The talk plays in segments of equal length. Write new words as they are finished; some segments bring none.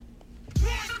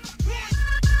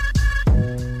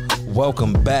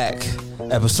Welcome back.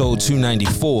 Episode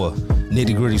 294,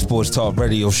 Nitty Gritty Sports Talk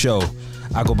Radio Show.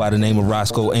 I go by the name of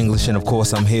Roscoe English, and of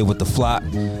course I'm here with the flock.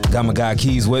 Got my guy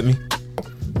Keys with me.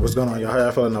 What's going on, y'all? How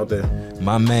y'all feeling out there?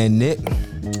 My man Nick.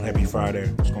 Happy Friday.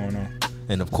 What's going on?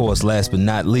 And of course, last but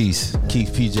not least,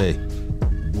 Keith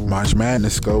PJ. March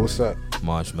Madness, go. What's up?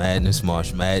 March Madness,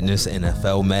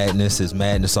 NFL Madness is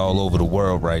madness all over the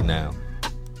world right now.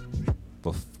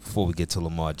 But before we get to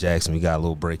Lamar Jackson, we got a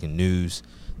little breaking news.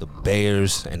 The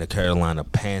Bears and the Carolina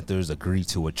Panthers agreed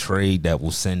to a trade that will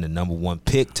send the number 1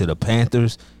 pick to the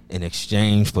Panthers in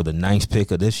exchange for the 9th pick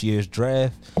of this year's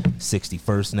draft,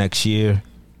 61st next year,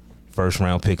 first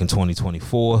round pick in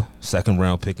 2024, second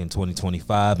round pick in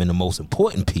 2025, and the most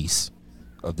important piece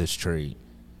of this trade,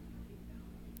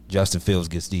 Justin Fields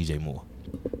gets DJ Moore.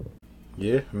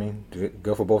 Yeah, I mean,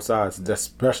 good for both sides. That's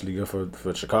especially good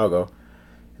for Chicago.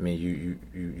 I mean,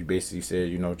 you basically said,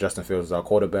 Justin Fields is our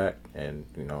quarterback, and,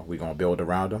 we're going to build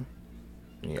around him.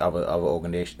 Other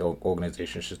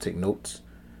organizations should take notes.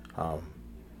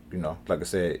 Like I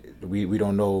said, we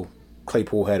don't know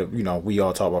Claypool had, we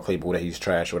all talk about Claypool that he's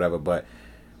trash or whatever, but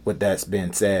with that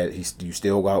being said, you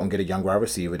still go out and get a young wide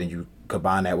receiver, then you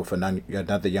combine that with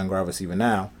another young wide receiver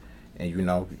now, and you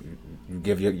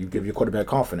give your quarterback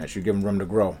confidence. You give them room to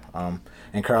grow.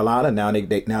 In Carolina, now they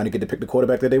get to pick the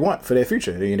quarterback that they want for their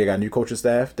future. They got a new coaching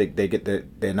staff. They get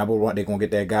their number one. They're gonna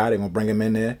get that guy. They're gonna bring him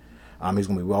in there. He's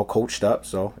gonna be well coached up.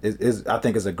 So I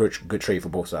think it's a good trade for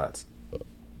both sides.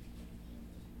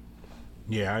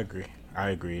 Yeah, I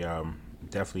agree.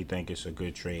 Definitely think it's a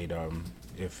good trade.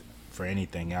 If for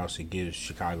anything else, it gives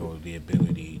Chicago the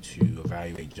ability to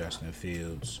evaluate Justin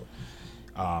Fields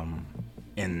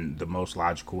in the most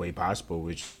logical way possible,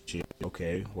 which is,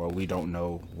 okay, well, we don't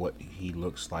know what he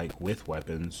looks like with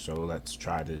weapons, so let's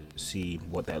try to see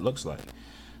what that looks like.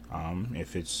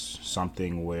 If it's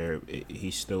something where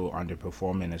he's still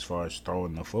underperforming as far as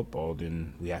throwing the football,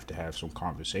 then we have to have some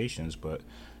conversations. But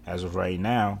as of right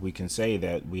now, we can say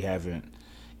that we haven't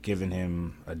given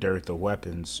him a dearth of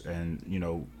weapons, and,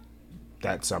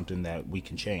 that's something that we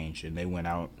can change. And they went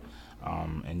out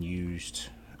and used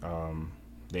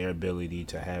their ability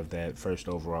to have that first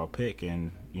overall pick,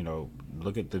 and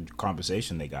look at the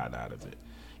compensation they got out of it.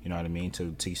 You know what I mean?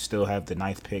 To still have the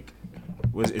 9th pick.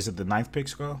 Is it the 9th pick,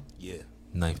 Skull? Yeah,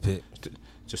 9th pick.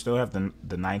 To still have the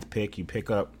 9th pick, you pick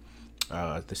up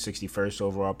the 61st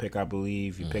overall pick, I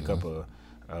believe. You pick up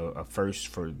a first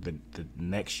for the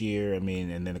next year. I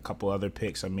mean, and then a couple other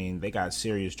picks. I mean, they got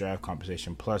serious draft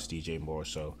compensation plus DJ Moore.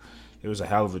 So it was a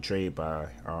hell of a trade by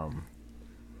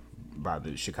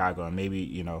the Chicago, and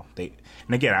maybe they,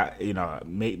 and again,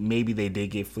 maybe they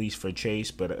did get fleeced for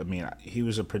Chase, but I mean, he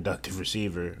was a productive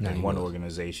receiver in one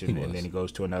organization, and then he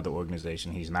goes to another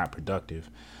organization, he's not productive.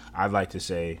 I'd like to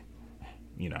say,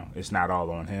 it's not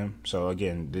all on him. So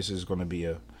again, this is going to be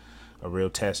a real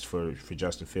test for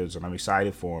Justin Fields, and I'm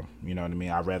excited for him. You know what I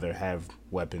mean? I'd rather have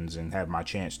weapons and have my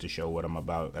chance to show what I'm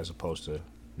about, as opposed to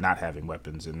not having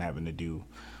weapons and having to do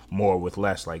more with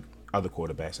less, like other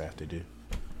quarterbacks have to do.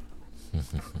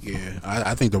 Yeah,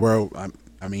 I think the world,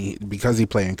 I mean, because he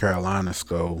played in Carolina,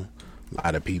 so a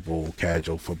lot of people,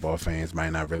 casual football fans, might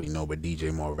not really know what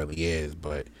DJ Moore really is.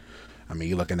 But, I mean,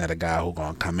 you're looking at a guy who's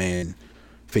going to come in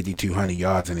 5,200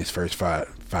 yards in his first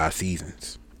five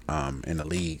seasons in the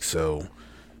league. So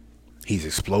he's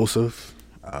explosive,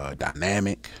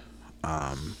 dynamic,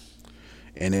 and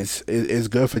it's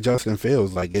good for Justin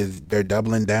Fields. Like, they're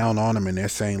doubling down on him, and they're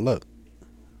saying, look,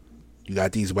 you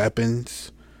got these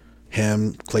weapons.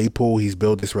 Him, Claypool, he's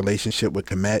built this relationship with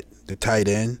Kmet, the tight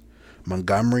end,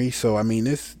 Montgomery. So, I mean,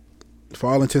 this,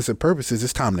 for all intents and purposes,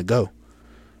 it's time to go.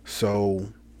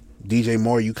 So, DJ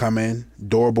Moore, you come in,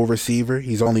 durable receiver.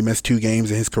 He's only missed 2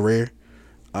 games in his career.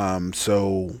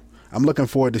 So, I'm looking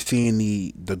forward to seeing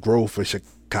the growth for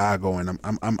Chicago, and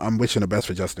I'm wishing the best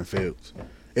for Justin Fields.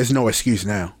 It's no excuse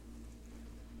now.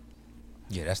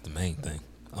 Yeah, that's the main thing.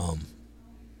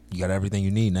 You got everything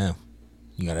you need now.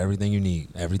 You got everything you need.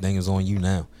 Everything is on you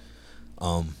now.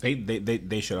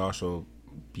 They should also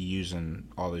be using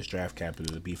all this draft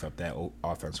capital to beef up that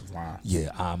offensive line. Yeah,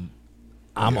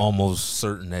 I'm almost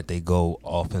certain that they go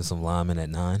offensive lineman at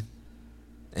 9,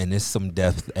 and there's some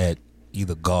depth at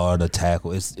either guard or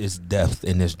tackle. It's depth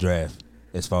in this draft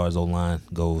as far as O-line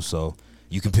goes. So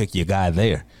you can pick your guy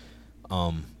there.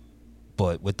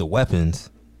 But with the weapons,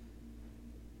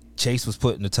 Chase was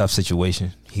put in a tough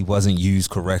situation. He wasn't used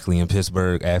correctly in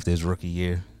Pittsburgh after his rookie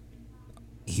year.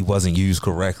 He wasn't used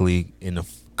correctly in the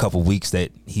couple weeks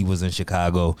that he was in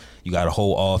Chicago. You got a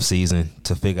whole off season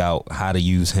to figure out how to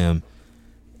use him.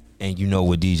 And you know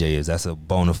what DJ is. That's a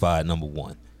bona fide number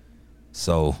 1.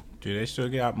 So do they still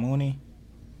got Mooney?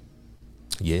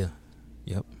 Yeah.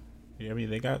 Yep. Yeah,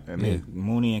 I mean,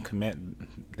 Mooney and Komet,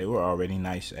 they were already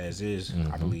nice as is,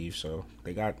 I believe. So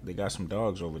they got some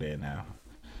dogs over there now.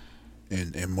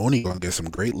 And Mooney gonna get some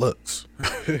great looks.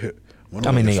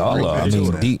 I mean, they all are. I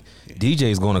mean,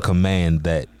 DJ's going to command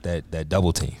that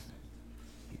double team.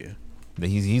 Yeah,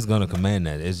 he's going to command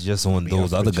that. It's just on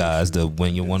those other guys to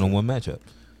win your one-on-one matchup.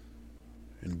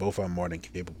 And both are more than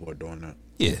capable of doing that.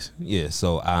 Yes, yeah.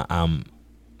 So I'm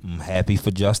happy for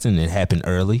Justin. It happened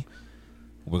early.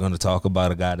 We're going to talk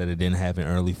about a guy that it didn't happen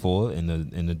early for in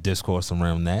the discourse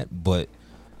around that. But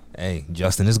hey,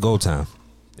 Justin, it's go time.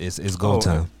 It's go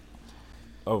time.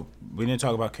 Oh, we didn't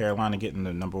talk about Carolina getting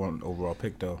the number 1 overall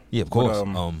pick though. Yeah, of course.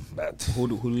 Who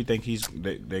do you think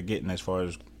they're getting as far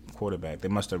as quarterback? They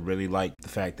must have really liked the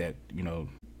fact that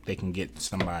they can get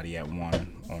somebody at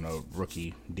 1 on a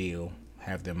rookie deal,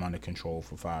 have them under control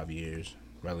for 5 years,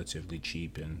 relatively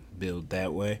cheap, and build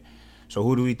that way. So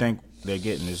who do we think they're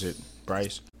getting? Is it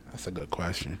Bryce? That's a good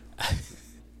question.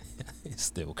 It's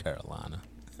still Carolina.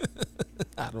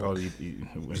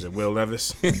 Was it Will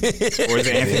Levis? Or is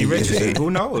it Anthony Richardson?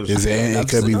 Who knows? It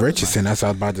could be Richardson. That's what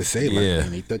I was about to say. Yeah.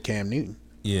 And he took Cam Newton.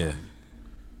 Yeah.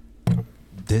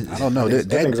 I don't know.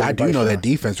 I do know that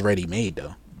defense ready made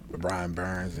though. With Brian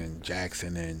Burns and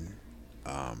Jackson and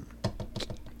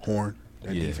Horn.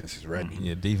 That defense is ready.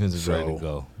 Yeah, defense is ready to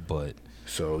go. But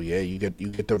yeah, you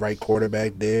get the right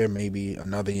quarterback there. Maybe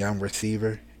another young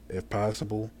receiver if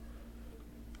possible.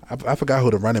 I forgot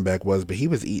who the running back was, but he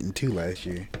was eating too last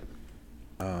year.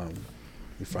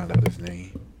 We found out his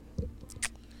name,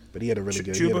 but he had a really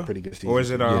good, pretty good season. Or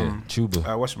is it Chuba?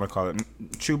 Whatchamacallit?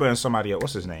 Chuba and somebody else.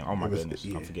 What's his name? Oh my goodness,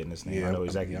 I'm forgetting his name. Yeah, I know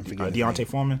exactly. I'm forgetting Deontay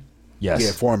Foreman. Yes.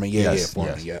 Yeah, Foreman.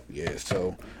 Foreman. Yes. Yeah.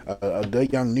 So a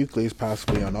good young nucleus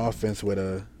possibly on offense with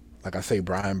like I say,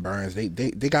 Brian Burns. They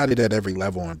got it at every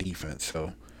level on defense.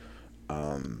 So,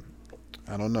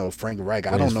 I don't know. Frank Reich.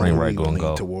 I don't know who he's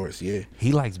leaning towards. Yeah,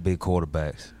 he likes big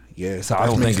quarterbacks. Yeah, so I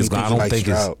don't think it's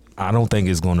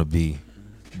going to be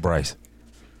Bryce.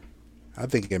 I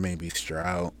think it may be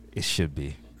Stroud. It should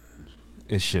be,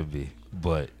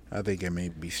 but I think it may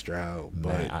be Stroud.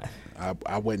 Man, but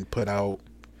I wouldn't put out.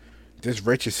 This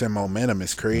Richardson momentum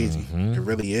is crazy. Mm-hmm. It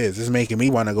really is. It's making me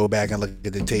want to go back and look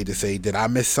at the tape to say, did I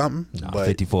miss something? No,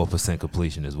 54%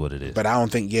 completion is what it is. But I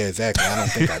don't think, exactly. I don't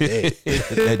think I did.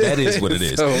 that is what it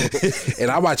is. So,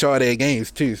 and I watch all their games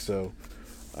too. So,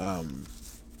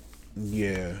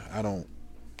 yeah,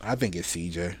 I think it's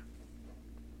CJ.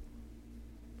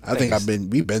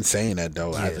 We've been saying that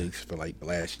though. Yeah. I think for like the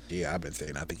last year, I've been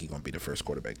saying I think he's gonna be the first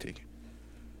quarterback taken.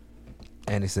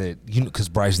 And they said, because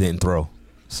Bryce didn't throw.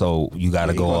 So you got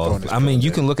to go off. I mean, you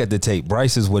can look at the tape.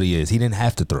 Bryce is what he is. He didn't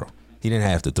have to throw. He's going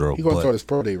to throw this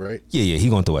pro day, right? Yeah, he's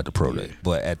going to throw at the pro day.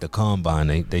 But at the combine,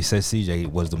 they said CJ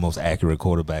was the most accurate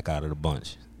quarterback out of the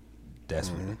bunch.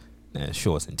 That's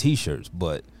shorts and T-shirts.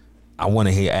 But I want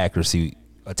to hear accuracy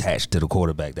attached to the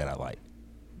quarterback that I like.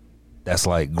 That's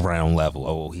like ground level.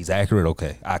 Oh, he's accurate?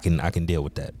 Okay, I can deal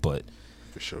with that. But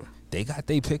for sure, they got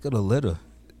their pick of the litter.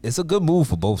 It's a good move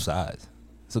for both sides.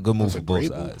 It's a good move for both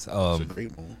sides. It's a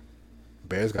great move.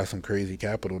 Bears got some crazy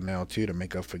capital now too to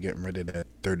make up for getting rid of that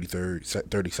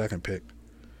 32nd pick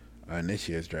in this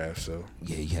year's draft. So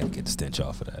yeah, you had to get the stench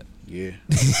off of that. Yeah,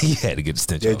 you had to get the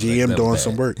stench. Yeah, off GM of that. doing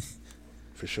some work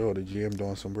for sure. The GM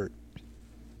doing some work.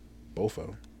 Both of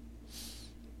them.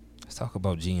 Let's talk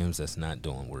about GMs that's not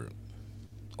doing work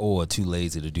or too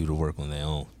lazy to do the work on their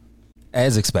own.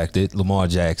 As expected, Lamar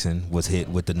Jackson was hit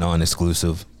with the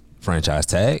non-exclusive franchise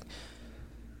tag.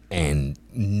 And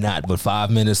not but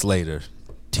 5 minutes later,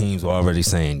 teams were already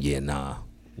saying, yeah, nah,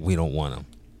 we don't want him.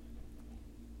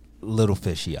 Little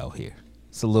fishy out here.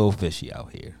 It's a little fishy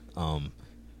out here.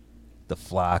 The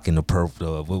flock and the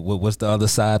purple, what's the other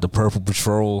side? The Purple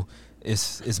Patrol.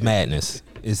 It's madness.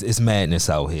 It's madness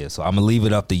out here. So I'm going to leave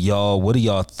it up to y'all. What are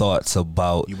y'all thoughts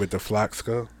about? You with the flock,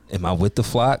 Skull? Am I with the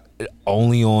flock?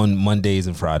 Only on Mondays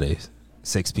and Fridays,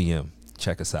 6 p.m.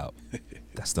 Check us out.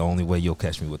 That's the only way you'll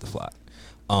catch me with the flock.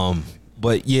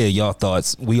 But yeah, y'all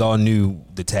thoughts. We all knew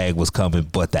the tag was coming,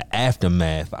 but the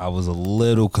aftermath, I was a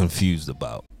little confused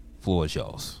about. Floor is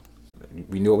y'all's.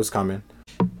 We knew it was coming.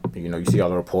 You see all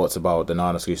the reports about the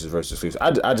non-exclusive versus exclusive.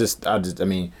 I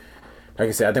mean, like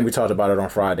I said, I think we talked about it on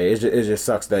Friday. It just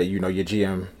sucks that your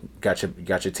GM got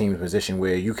your team in a position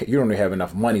where you don't even have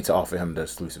enough money to offer him the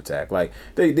exclusive tag. Like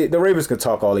the Ravens can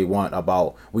talk all they want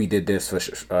about we did this for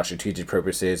strategic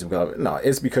purposes. No,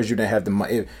 it's because you didn't have the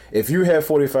money. If you had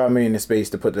 $45 million in space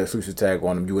to put the exclusive tag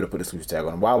on him, you would have put the exclusive tag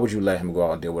on him. Why would you let him go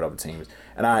out and deal with other teams?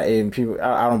 And I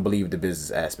don't believe the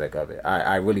business aspect of it.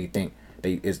 I really think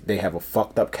They have a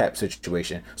fucked up cap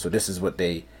situation, so this is what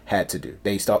they had to do.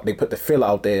 They put the filler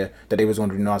out there that they was going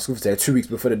to do non-exclusive tag 2 weeks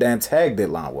before the damn tag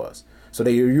deadline was. So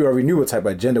you already knew what type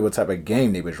of agenda, what type of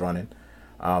game they was running.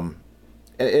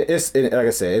 It's like I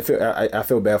said, I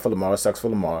feel bad for Lamar. It sucks for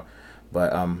Lamar,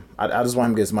 but I just want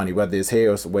him to get his money, whether it's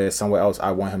here or where somewhere else.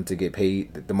 I want him to get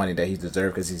paid the money that he's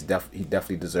deserved, because he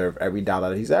definitely deserved every dollar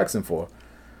that he's asking for.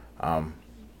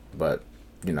 But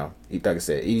like I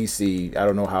said, EDC, I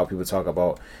don't know how people talk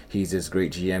about he's this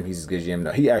great GM, he's this good GM.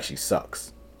 No, he actually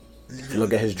sucks. You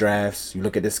look at his drafts, you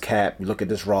look at this cap, you look at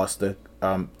this roster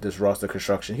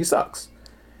construction, he sucks.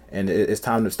 And it's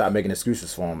time to stop making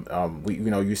excuses for him.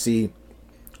 You see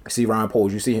Ryan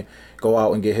Poles, you see him go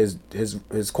out and get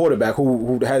his quarterback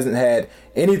who hasn't had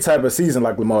any type of season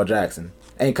like Lamar Jackson.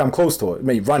 Ain't come close to it. I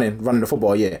mean, running the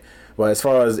football, yeah. But as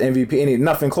far as MVP,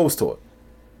 nothing close to it.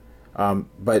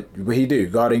 But what he do?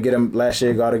 God didn't get him last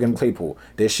year. God didn't get him Claypool.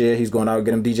 This year he's going out and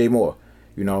get him DJ Moore.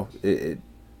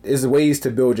 There's ways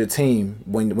to build your team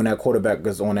when that quarterback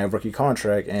goes on that rookie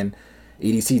contract, and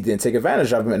EDC didn't take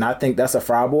advantage of him. And I think that's a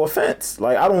friable offense.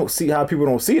 Like, I don't see how people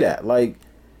don't see that. Like,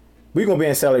 we're gonna be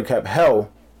in salary cap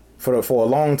hell for a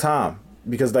long time,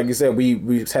 because like you said, we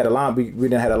didn't have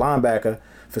a linebacker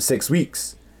for 6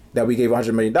 weeks that we gave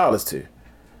 $100 million to.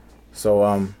 So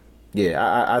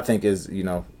I think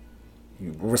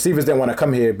receivers didn't want to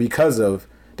come here because of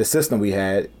the system we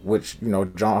had, which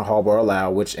John Harbaugh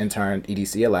allowed, which in turn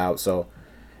EDC allowed. So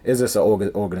it's just an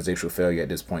organizational failure at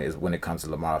this point is when it comes to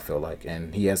Lamar, I feel like,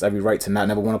 and he has every right to not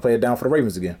never want to play it down for the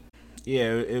Ravens again.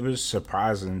 Yeah, it was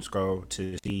surprising, Sko,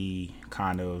 to see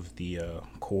kind of the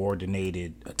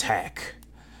coordinated attack,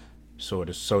 so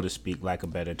to speak, like a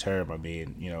better term. I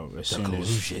mean, as soon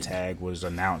as the tag was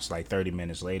announced, like 30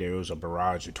 minutes later, it was a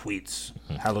barrage of tweets.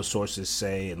 Hella sources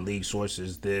say, and league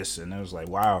sources this, and it was like,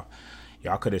 wow,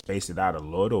 y'all could have spaced it out a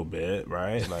little bit,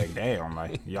 right? Like, damn,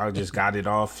 like y'all just got it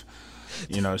off,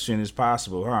 as soon as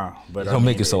possible, huh? But don't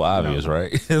make it so obvious,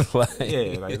 right?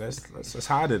 Let's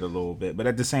hide it a little bit. But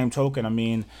at the same token, I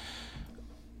mean,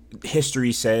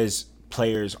 history says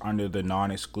players under the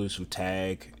non-exclusive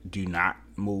tag do not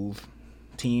move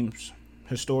teams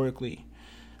historically.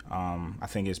 I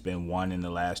think it's been one in the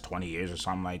last 20 years or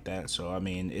something like that. So I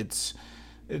mean, it's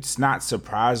not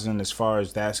surprising as far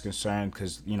as that's concerned,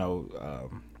 because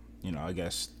I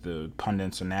guess the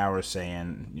pundits are now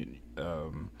saying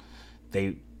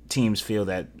teams feel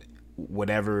that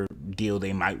whatever deal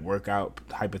they might work out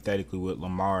hypothetically with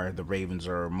Lamar, the Ravens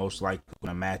are most likely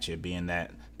going to match it, being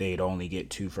that they'd only get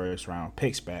 2 first-round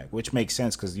picks back, which makes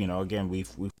sense because again we've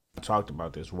talked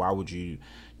about this. Why would you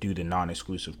do the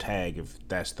non-exclusive tag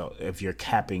if you're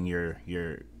capping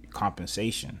your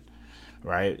compensation,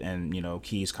 right? And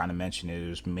Keys kind of mentioned it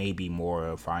was maybe more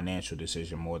a financial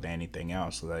decision more than anything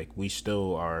else. Like, we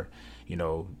still are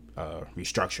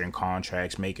restructuring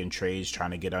contracts, making trades,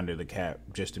 trying to get under the cap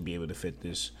just to be able to fit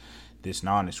this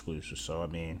non-exclusive. So I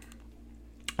mean,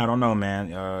 I don't know,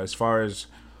 man. As far as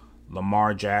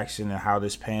Lamar Jackson and how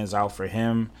this pans out for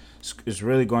him, it's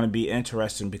really going to be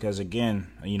interesting, because again,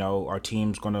 our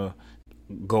team's going to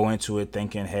go into it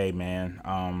thinking, hey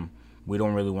man, we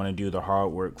don't really want to do the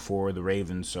hard work for the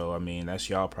Ravens. So I mean, that's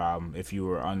y'all problem. If you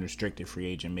were an unrestricted free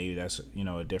agent, maybe that's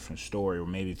a different story. Or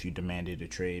maybe if you demanded a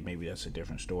trade, maybe that's a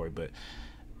different story. But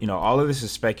all of this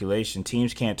is speculation.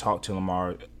 Teams can't talk to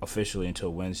Lamar officially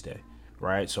until Wednesday,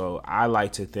 right? So I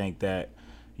like to think that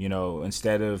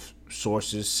instead of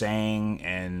sources saying,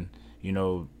 and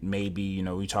maybe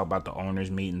we talk about the owners'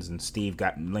 meetings and Steve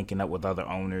got linking up with other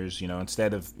owners,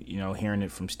 instead of hearing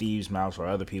it from Steve's mouth or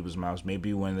other people's mouths,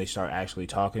 maybe when they start actually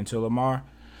talking to Lamar,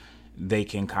 they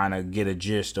can kind of get a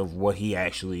gist of what he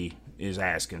actually is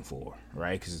asking for,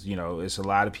 right? Because it's a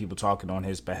lot of people talking on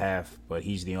his behalf, but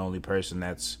he's the only person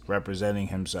that's representing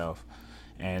himself.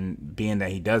 And being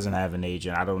that he doesn't have an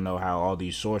agent, I don't know how all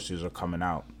these sources are coming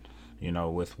out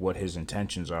with what his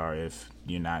intentions are if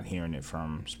you're not hearing it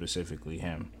from specifically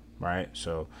him, right?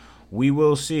 So we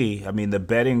will see. I mean, the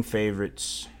betting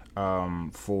favorites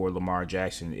for Lamar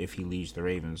Jackson, if he leaves the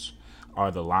Ravens,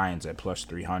 are the Lions at plus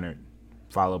 300,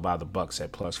 followed by the Bucks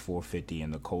at plus 450,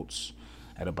 and the Colts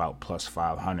at about plus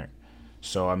 500.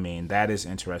 So, I mean, that is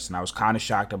interesting. I was kind of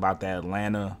shocked about that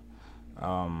Atlanta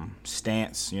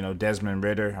stance. Desmond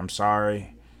Ridder, I'm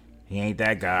sorry. He ain't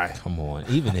that guy. Come on.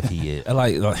 Even if he is.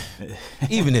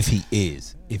 Even if he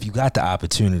is, if you got the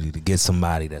opportunity to get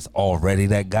somebody that's already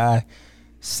that guy,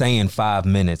 saying 5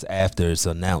 minutes after it's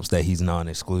announced that he's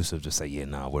non-exclusive to say, yeah,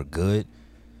 nah, we're good,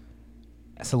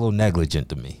 that's a little negligent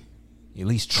to me. At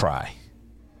least try.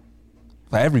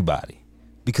 For everybody.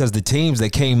 Because the teams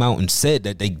that came out and said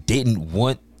that they didn't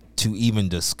want to even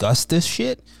discuss this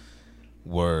shit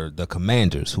were the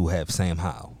Commanders, who have Sam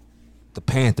Howell, the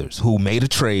Panthers, who made a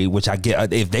trade, which I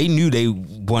get. If they knew they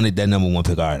wanted that number 1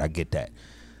 pick, all right, I get that.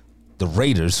 The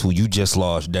Raiders, who you just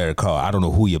lost Derek Carr. I don't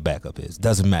know who your backup is.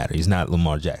 Doesn't matter. He's not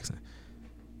Lamar Jackson.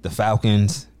 The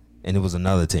Falcons, and it was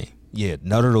another team. Yeah,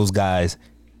 none of those guys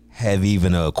have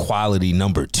even a quality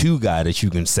number 2 guy that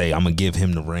you can say, I'm going to give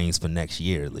him the reins for next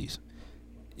year at least.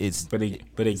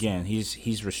 But again,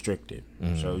 he's restricted.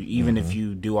 So even if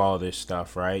you do all this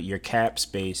stuff, right, your cap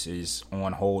space is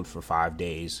on hold for 5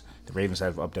 days. The Ravens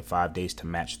have up to 5 days to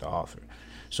match the offer.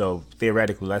 So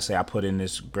theoretically, let's say I put in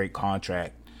this great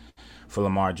contract for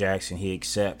Lamar Jackson, he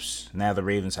accepts. Now the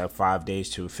Ravens have 5 days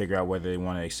to figure out whether they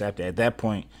want to accept it. At that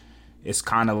point, it's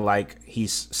kind of like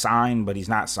he's signed, but he's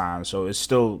not signed. So it's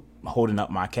still holding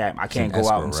up my cap. I can't go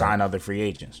out and sign other free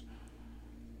agents.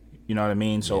 You know what I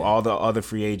mean? So all the other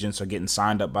free agents are getting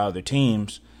signed up by other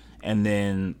teams. And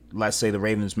then let's say the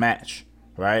Ravens match,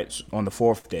 right, on the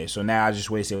 4th day. So now I just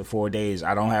wasted 4 days.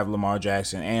 I don't have Lamar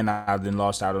Jackson, and I then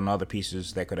lost out on other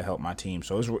pieces that could have helped my team.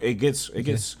 So it gets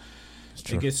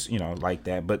like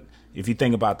that. But if you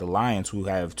think about the Lions, who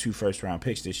have 2 first-round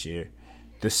picks this year,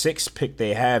 the 6th pick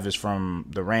they have is from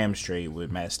the Rams trade with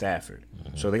Matt Stafford.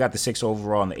 So they got the 6th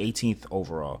overall and the 18th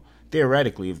overall.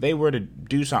 Theoretically, if they were to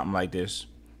do something like this,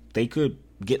 they could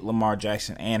get Lamar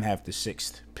Jackson and have the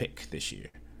 6th pick this year.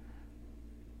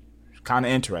 Kind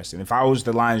of interesting. If I was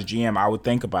the Lions GM, I would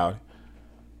think about it.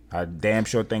 I damn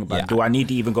sure think about it. Do I need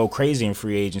to even go crazy in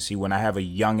free agency when I have a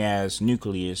young-ass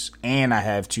nucleus and I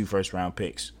have 2 first-round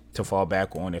picks to fall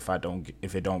back on if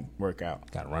it don't work out?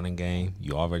 Got running game.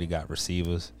 You already got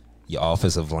receivers. Your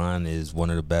offensive line is one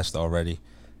of the best already.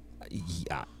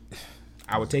 Yeah.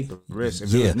 I would take the risk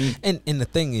if it was me. And the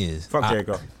thing is, fuck Jared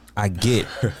Goff. I get,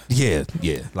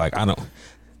 like I'm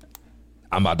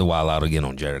about to wild out again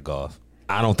on Jared Goff.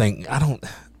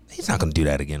 He's not gonna do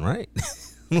that again, right?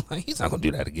 Like, he's not gonna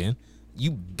do that again.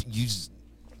 You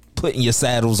putting your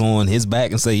saddles on his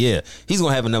back and say, yeah, he's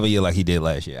gonna have another year like he did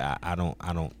last year. I don't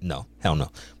know. Hell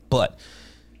no. But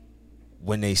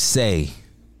when they say,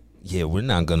 yeah, we're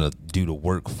not gonna do the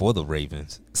work for the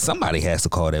Ravens, somebody has to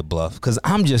call that bluff. Because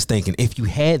I'm just thinking, if you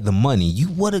had the money, you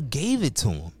would have gave it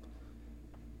to him.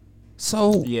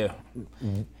 So yeah,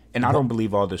 and I don't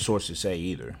believe all the sources say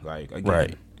either. Like,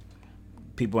 again,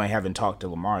 people haven't talked to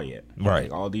Lamar yet. Right.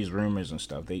 Like, all these rumors and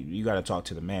stuff. You got to talk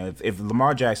to the man. If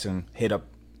Lamar Jackson hit up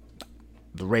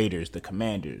the Raiders, the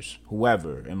Commanders,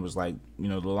 whoever, and was like, the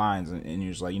Lions, and he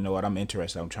was like, you know what, I'm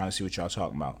interested. I'm trying to see what y'all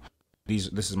talking about. This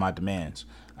is my demands.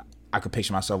 I could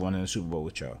picture myself winning the Super Bowl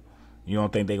with y'all. You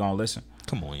don't think they gonna listen?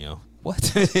 Come on, yo.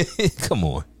 What? Come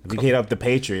on. If he hit up the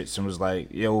Patriots and was like,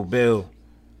 yo, Bill,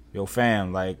 yo,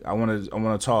 fam, like, I want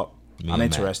to talk. I'm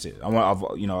interested. I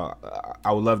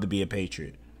would love to be a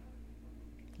Patriot.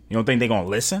 You don't think they gonna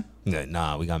listen?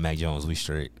 Nah, we got Mac Jones. We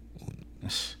straight.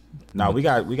 Nah, we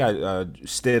got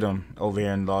Stidham over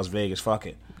here in Las Vegas. Fuck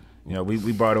it.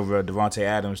 We brought over Devontae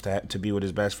Adams to be with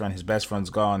his best friend. His best friend's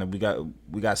gone, and we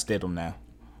got Stidham now.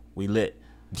 We lit.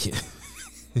 Yeah.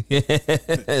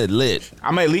 Lit.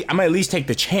 I'm at least take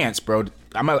the chance, bro.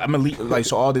 I'm at least, like,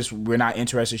 so all this we're not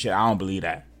interested shit. I don't believe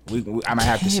that. I might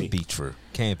have to see. Can't be true.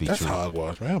 Can't be That's true. That's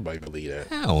hogwash, man. Nobody believe that.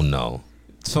 Hell no.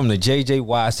 It's from the J.J.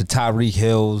 Watts to Tyreek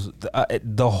Hills,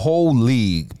 the whole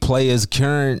league, players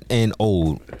current and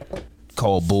old,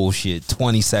 call bullshit.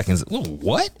 20 seconds.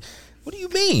 What? What do you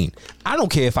mean? I don't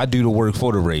care if I do the work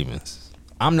for the Ravens.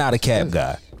 I'm not a cap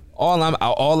guy.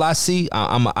 All I see,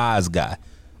 I'm an eyes guy.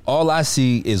 All I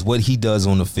see is what he does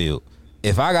on the field.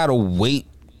 If I gotta wait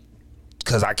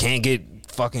because I can't get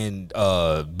fucking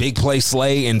big play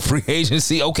Slay in free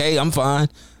agency, okay, I'm fine.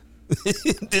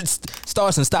 It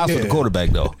starts and stops with the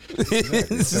quarterback, though.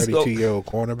 Exactly. 32-year-old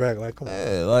cornerback, like, come on.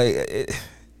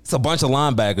 It's a bunch of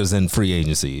linebackers in free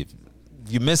agency. If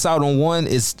you miss out on one,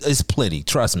 it's plenty.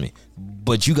 Trust me.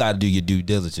 But you got to do your due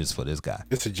diligence for this guy.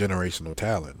 It's a generational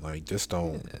talent. Like, just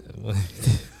don't.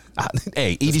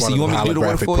 Hey, EDC, you want me to do the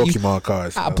work for Pokemon you?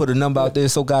 cards. I put a number out there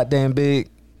so goddamn big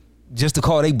just to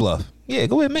call they bluff. Yeah,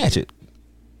 go ahead and match it.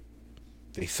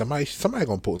 Somebody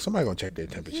gonna check their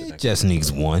temperature. It just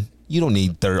needs one. You don't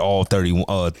need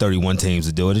 31 teams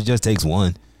to do it. It just takes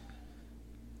one.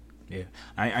 Yeah,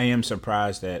 I am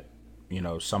surprised at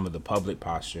some of the public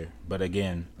posture, but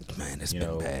again, man, it's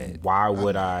been bad. Why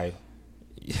would I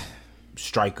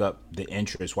strike up the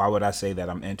interest? Why would I say that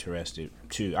I'm interested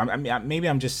too? I mean, maybe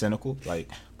I'm just cynical,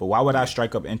 but why would I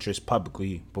strike up interest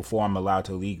publicly before I'm allowed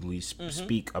to legally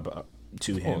speak about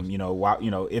to him?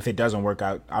 If it doesn't work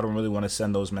out, I don't really want to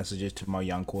send those messages to my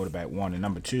young quarterback, one. And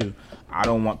number two, I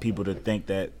don't want people to think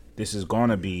that this is going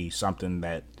to be something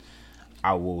that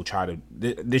I will try to.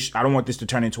 This I don't want this to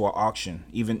turn into an auction.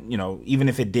 Even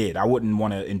if it did, I wouldn't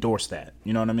want to endorse that.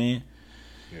 You know what I mean?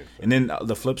 Yeah, and then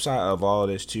the flip side of all of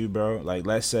this too, bro. Like,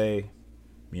 let's say,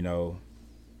 the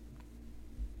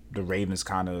Ravens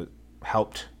kind of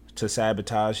helped to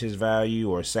sabotage his value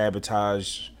or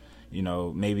sabotage.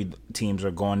 Maybe teams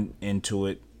are going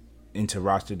into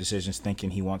roster decisions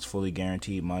thinking he wants fully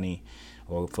guaranteed money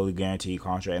or fully guaranteed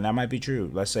contract, and that might be true.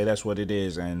 Let's say that's what it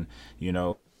is, and he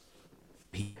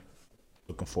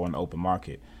looking for an open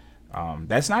market.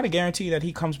 That's not a guarantee that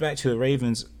he comes back to the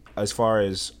Ravens as far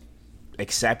as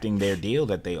accepting their deal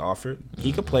that they offered.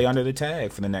 He could play under the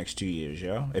tag for the next 2 years,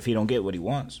 if he don't get what he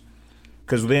wants.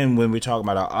 Because then when we're talking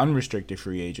about an unrestricted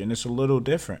free agent, it's a little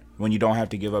different when you don't have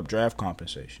to give up draft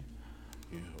compensation.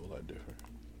 Yeah, a whole lot different.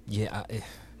 Yeah,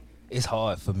 it's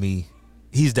hard for me.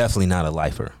 He's definitely not a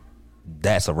lifer.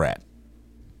 That's a wrap.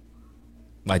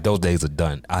 Like, those days are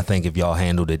done. I think if y'all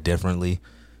handled it differently,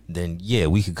 then yeah,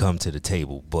 we could come to the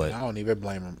table. But I don't even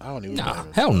blame him. Blame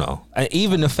him. Hell no.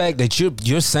 Even the fact that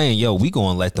you're saying, yo, we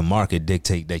gonna let the market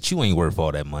dictate that you ain't worth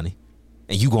all that money,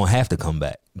 and you gonna have to come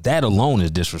back. That alone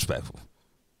is disrespectful.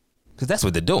 Because that's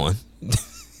what they're doing.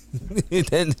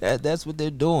 That's what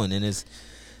they're doing, and it's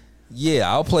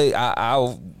I'll play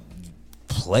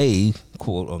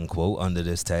quote unquote under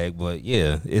this tag, but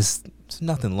yeah, it's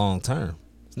nothing long term.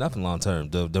 It's nothing long term.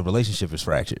 The relationship is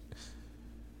fractured.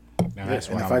 And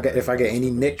if I get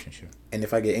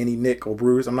any nick or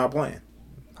bruise, I'm not playing.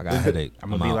 I got a headache. I'm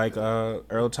gonna be like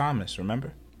Earl Thomas.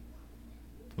 Remember,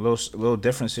 a little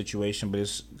different situation, but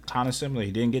it's kind of similar.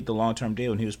 He didn't get the long term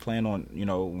deal, and he was playing on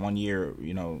 1 year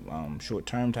short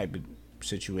term type of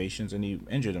situations, and he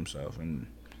injured himself, and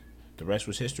the rest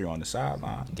was history on the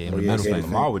sideline.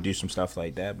 Lamar would do some stuff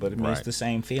like that, but it's the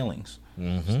same feelings.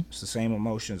 Mm-hmm. It's the same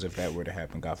emotions if that were to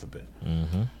happen, God forbid.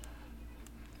 Mm-hmm.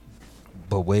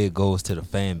 But where it goes to the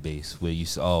fan base, where you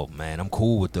say, oh, man, I'm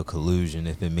cool with the collusion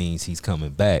if it means he's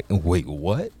coming back. Wait,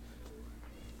 what?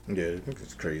 Yeah,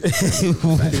 it's crazy.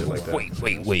 Like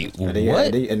wait,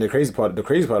 what? And the crazy part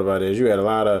about it is you had a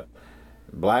lot of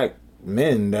black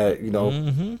men that,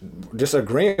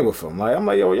 disagreeing with him. Like, I'm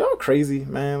like, yo, y'all crazy,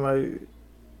 man. Like,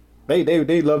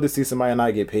 they love to see somebody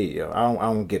not get paid, yo. I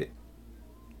don't get it.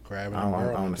 I don't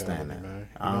understand that.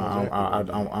 I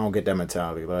don't get that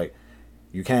mentality. Like,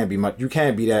 you can't be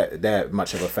that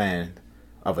much of a fan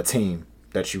of a team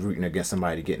that you're rooting against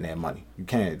somebody getting their money. You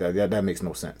can't. That makes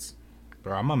no sense.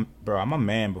 Bro, I'm a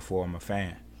man before I'm a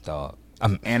fan. Dog.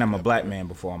 I'm a black man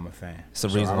before I'm a fan. It's the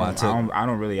reason why I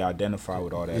don't really identify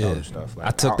with all that other stuff. Like,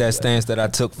 I took that stance that I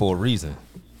took for a reason.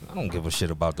 I don't give a shit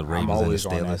about the Ravens and the Steelers.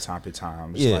 I'm always on that type of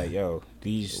time. It's like, yo,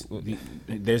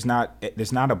 there's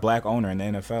not a black owner in the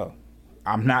NFL.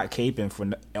 I'm not caping for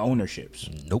ownerships.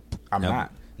 Nope. I'm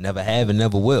not. Never have and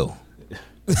never will.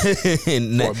 For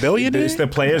a billionaire? It's the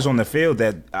players on the field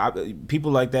that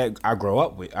people like that I grew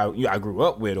up with. I grew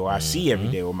up with, or I see every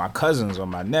day, or my cousins, or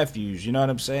my nephews. You know what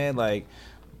I'm saying? Like,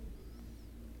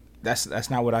 that's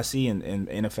not what I see in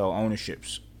NFL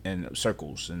ownerships and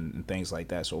circles and things like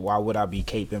that. So why would I be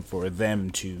caping for them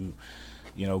to,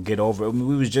 get over? I mean,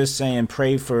 we was just saying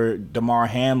pray for Damar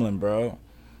Hamlin, bro.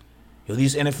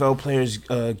 These NFL players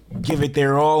give it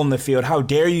their all on the field. How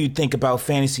dare you think about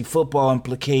fantasy football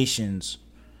implications?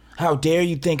 How dare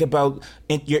you think about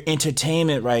your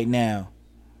entertainment right now?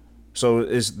 So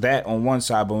it's that on one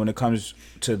side, but when it comes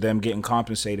to them getting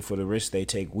compensated for the risks they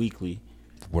take weekly,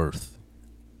 worth.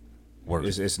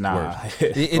 It's not.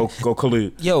 Go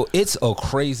collude. Yo, it's a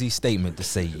crazy statement to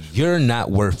say you're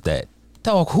not worth that.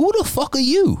 Dog, who the fuck are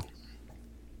you?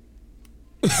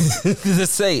 To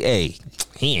say, hey,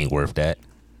 he ain't worth that.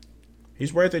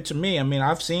 He's worth it to me. I mean,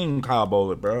 I've seen Kyle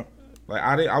Bowler, bro. Like,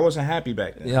 I wasn't happy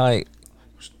back then. Yeah, like,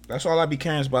 that's all I be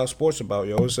caring about sports about,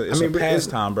 yo. It's a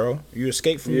pastime, bro. You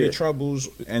escape from your troubles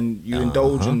and you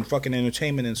indulge in fucking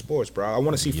entertainment and sports, bro. I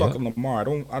want to see fucking Lamar. I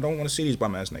don't want to see these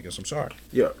bum ass niggas. I'm sorry.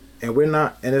 Yeah, and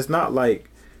it's not like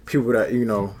people that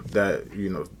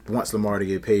wants Lamar to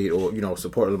get paid or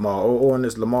support Lamar or on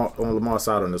Lamar's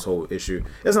side on this whole issue.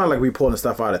 It's not like we pulling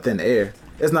stuff out of thin air.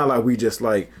 It's not like we just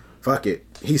like fuck it,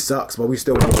 he sucks, but we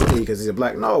still want to pay because he's a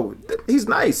black. No, he's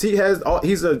nice. He has all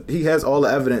the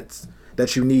evidence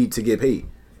that you need to get paid.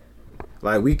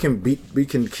 Like, we can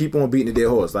keep on beating the dead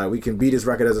horse. Like, we can beat his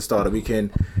record as a starter. We can,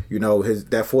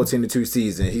 that 14-2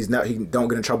 season. He don't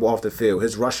get in trouble off the field.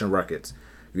 His rushing records.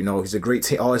 He's a great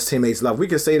team. All his teammates love. We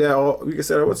can say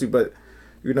that. But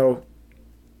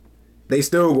they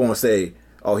still gonna say,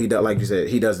 oh, like you said,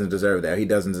 he doesn't deserve that. He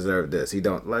doesn't deserve this. He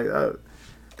don't like.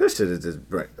 This shit is just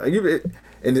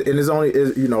and it's only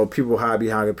people hide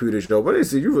behind computers though. But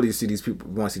you really see these people.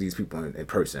 Want to see these people in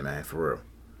person, man, for real.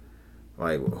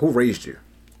 Like, who raised you?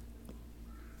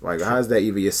 Like, how is that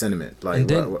even your sentiment? Like,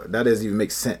 that doesn't even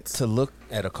make sense. To look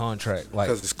at a contract like,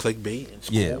 because it's clickbait. It's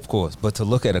yeah, cool. of course, but to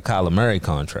look at a Kyler Murray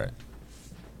contract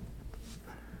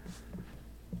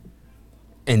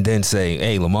and then say,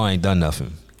 "Hey, Lamar ain't done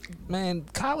nothing." Man,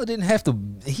 Kyler didn't have to.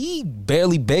 He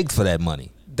barely begged for that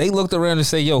money. They looked around and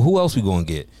say, "Yo, who else we gonna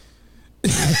get?"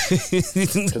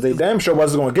 Because they damn sure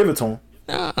wasn't going to give it to him.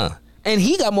 And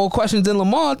he got more questions than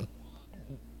Lamar.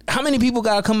 How many people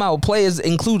got to come out, players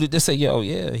included, to say, "Yo,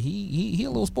 yeah, he a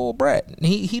little spoiled brat.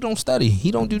 He don't study.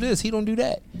 He don't do this. He don't do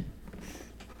that."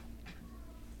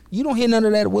 You don't hear none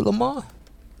of that with Lamar.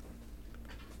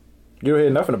 You don't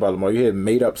hear nothing about Lamar. You hear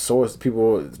made up source,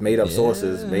 people made up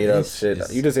sources, made up shit.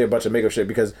 You just hear a bunch of make up shit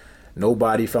because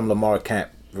nobody from Lamar camp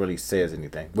really says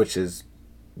anything, which is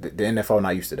the NFL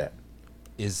not used to that.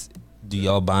 Do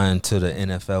y'all buy into the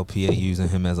NFLPA using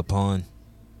him as a pawn?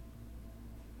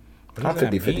 I'm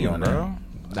 50-50 on bro.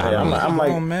 that. I'm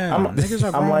like, niggas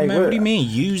are grown, man. What do you mean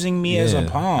using me as a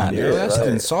pawn? Yeah, That's right.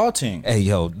 insulting. Hey,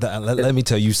 yo, let me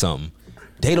tell you something.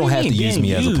 They don't have to use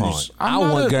me as a pawn. I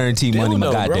want guaranteed money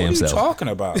my goddamn self. What are you talking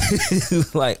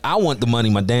about? Like, I want the money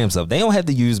my damn self. They don't have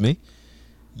to use me.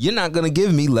 You're not gonna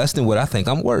give me less than what I think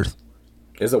I'm worth.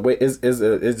 It's a way. It's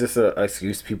just an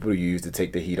excuse people use to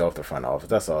take the heat off the front office.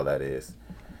 That's all that is.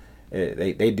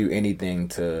 They do anything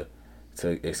to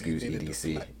excuse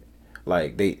EDC.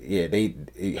 Like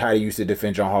they how they used to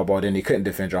defend John Harbaugh, then they couldn't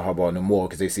defend John Harbaugh no more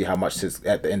because they see how much is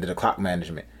at the end of the clock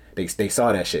management. They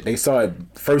saw that shit. They saw it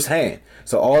firsthand.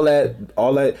 So all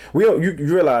that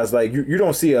you realize like you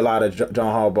don't see a lot of John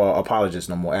Harbaugh apologists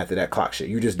no more after that clock shit.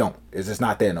 You just don't. It's just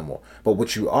not there no more. But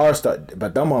what you are but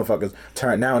them motherfuckers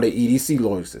turned now they EDC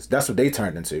loyalists. That's what they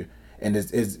turned into. And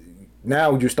it's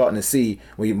now you're starting to see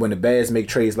when the Bears make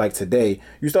trades like today,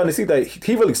 you're starting to see that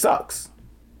he really sucks.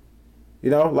 You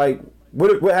know, like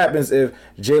what happens if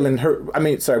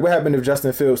what happened if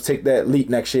Justin Fields take that leap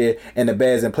next year and the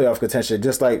Bears in playoff contention?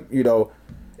 Just like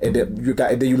and then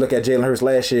you look at Jalen Hurts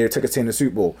last year, took a team to the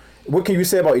Super Bowl. What can you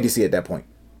say about EDC at that point?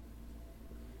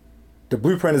 The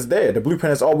blueprint is there. The blueprint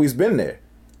has always been there.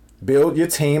 Build your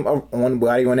team on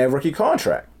that rookie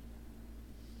contract.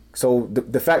 So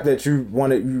the fact that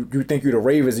you think you're the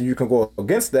Ravens and you can go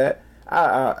against that,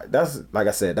 that's like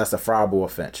I said, that's a friable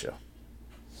offense, yo.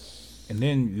 And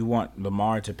then you want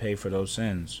Lamar to pay for those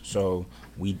sins. So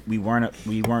we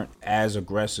weren't as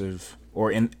aggressive,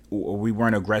 or we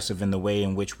weren't aggressive in the way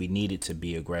in which we needed to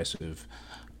be aggressive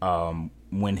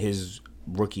when his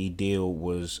rookie deal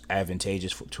was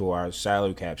advantageous to our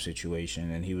salary cap situation,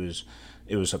 and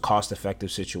it was a cost-effective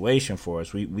situation for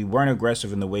us. We weren't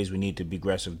aggressive in the ways we need to be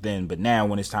aggressive then, but now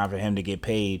when it's time for him to get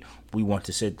paid, we want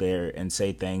to sit there and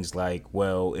say things like,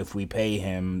 well, if we pay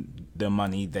him the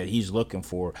money that he's looking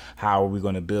for, how are we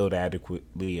going to build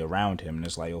adequately around him? And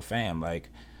it's like, yo, fam, like,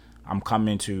 I'm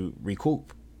coming to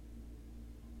recoup.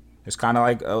 It's kind of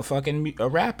like a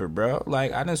rapper, bro.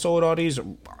 Like, I done sold all these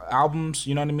albums,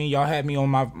 you know what I mean? Y'all had me on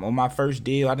my first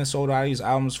deal. I done sold all these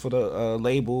albums for the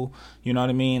label, you know what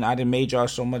I mean? I done made y'all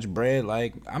so much bread.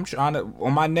 Like, I'm trying to,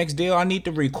 on my next deal, I need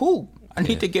to recoup. I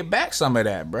need to get back some of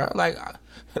that, bro.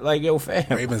 Like yo, fam.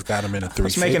 Ravens got him in a 3 I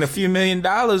was making a few $1 million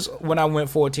when I went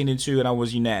 14-2 and I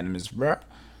was unanimous, bro.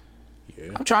 Yeah.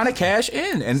 I'm trying to cash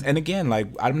in. And again, like,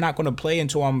 I'm not going to play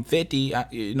until I'm 50,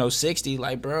 60.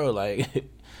 Like, bro, like...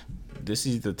 This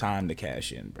is the time to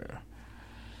cash in, bro.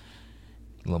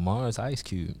 Lamar's Ice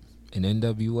Cube in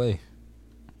NWA.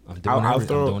 I'm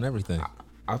doing everything.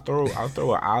 I'll throw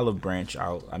an olive branch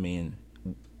out. I mean,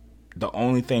 the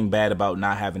only thing bad about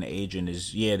not having an agent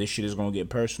is, this shit is gonna get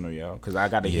personal, yo. Because I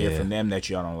got to hear from them that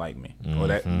y'all don't like me, or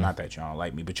that not that y'all don't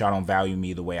like me, but y'all don't value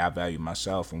me the way I value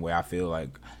myself and where I feel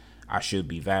like I should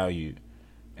be valued.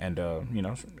 And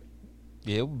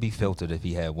yeah, it would be filtered if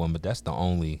he had one, but that's the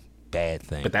only bad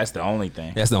thing. But that's the only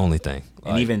thing. That's the only thing.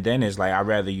 And even then, it's like, I'd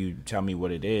rather you tell me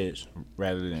what it is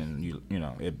rather than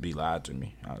it be lied to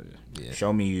me.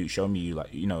 Show me you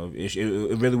like,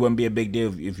 it really wouldn't be a big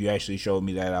deal if you actually showed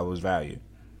me that I was valued.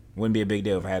 Wouldn't be a big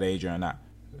deal if I had an agent or not.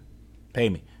 Pay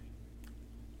me.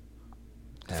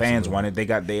 Absolutely. Fans want it.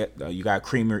 You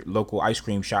got local ice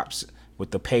cream shops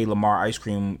with the Pay Lamar ice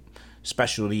cream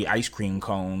specialty ice cream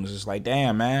cones. It's like,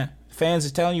 damn, man. Fans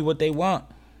is telling you what they want.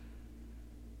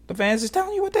 The fans is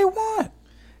telling you what they want.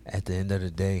 At the end of the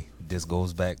day, this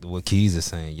goes back to what Keys is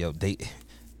saying. Yo,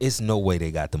 it's no way they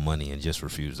got the money and just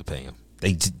refuse to pay him.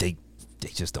 They just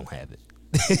don't have it.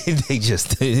 they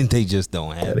just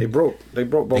don't have it. They broke. But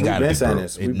we've been saying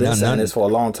this. We've been saying this for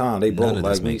a long time. They broke. None of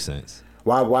this makes sense.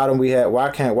 Why don't we have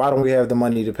the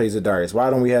money to pay Za'Darius? Why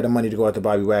don't we have the money to go after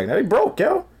Bobby Wagner? They broke,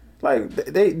 yo. Like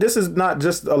this is not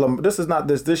just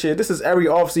this year. This is every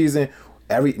offseason.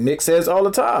 Nick says all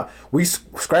the time. We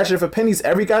scratching for pennies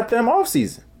every goddamn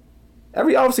offseason.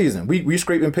 Every offseason, we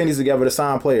scraping pennies together to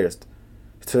sign players.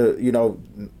 To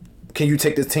can you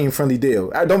take this team friendly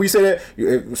deal? Don't we say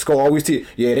that? Skull always yeah,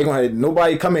 they gonna have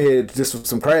nobody coming here just with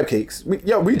some crab cakes.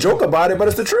 We joke about it, but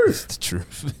it's the truth. It's the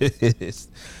truth.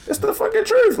 It's the fucking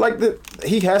truth. Like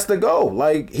he has to go.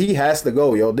 Like he has to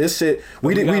go, yo. This shit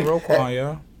we Roquan,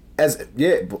 yo.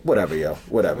 Whatever, yo.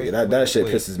 Whatever. That shit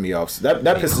pisses me off. That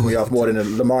pisses me off more than the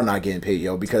Lamar not getting paid,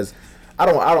 yo, because I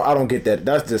don't get that.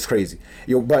 That's just crazy.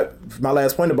 Yo, but my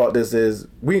last point about this is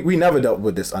we never dealt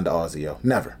with this under Ozzy, yo.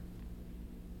 Never.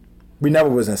 We never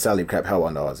was in salary cap hell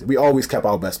under Ozzy. We always kept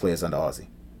our best players under Ozzy.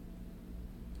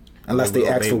 Unless they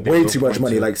asked for way too much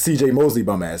money, like CJ Mosley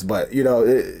bum ass. But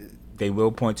they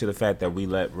will point to the fact that we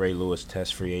let Ray Lewis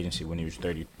test free agency when he was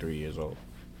 33 years old.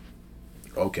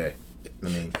 Okay. I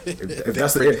mean, if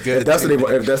that's what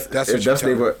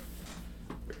they were.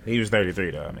 He was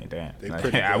 33 though. I mean, damn.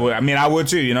 Like, I would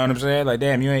too. You know what I'm saying? Like,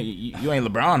 damn, you ain't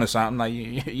LeBron or something. Like,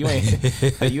 you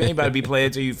ain't about to be playing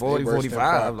till you 40,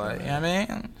 45. Like, you know what I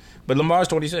mean? But Lamar's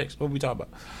 26. What we talking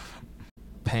about?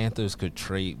 Panthers could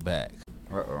trade back.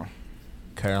 Uh-oh.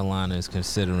 Carolina is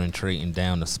considering trading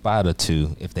down a spot or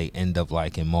two if they end up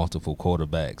liking multiple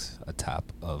quarterbacks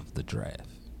atop of the draft.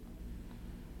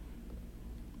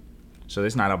 So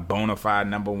it's not a bona fide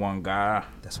number one guy.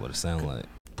 That's what it sounds like.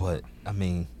 But I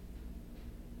mean,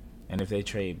 and if they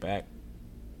trade back,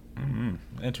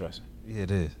 interesting. Yeah,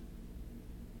 it is.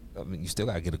 I mean, you still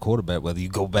gotta get a quarterback whether you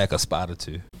go back a spot or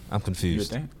two. I'm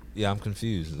confused. You think? Yeah, I'm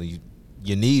confused.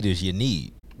 Your need is your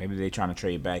need. Maybe they trying to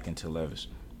trade back into Levis.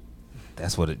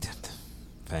 That's what it.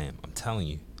 Fam, I'm telling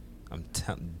you,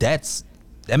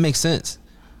 that makes sense.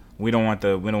 We don't want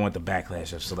the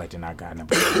backlash of selecting our guy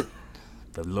number one.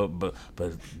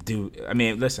 But dude, I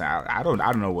mean, listen, I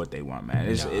don't know what they want, man.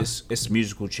 It's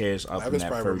musical chairs up in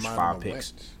that first 5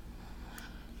 picks.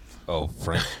 Oh,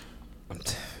 Frank.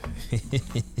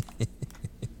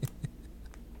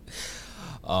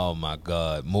 Oh my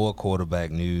God! More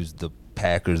quarterback news. The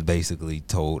Packers basically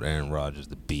told Aaron Rodgers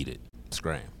to beat it.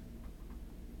 Scram.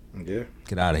 Yeah.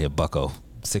 Get out of here, Bucko.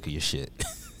 I'm sick of your shit.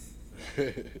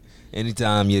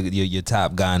 Anytime your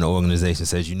top guy in the organization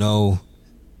says,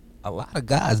 a lot of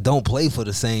guys don't play for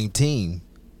the same team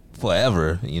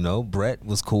forever. Brett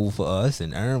was cool for us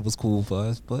and Aaron was cool for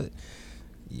us, but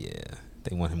yeah,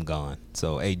 they want him gone.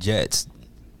 So, hey, Jets,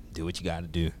 do what you got to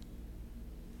do.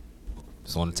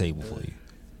 It's on the table for you.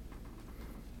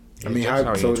 I mean, how you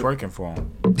twerking for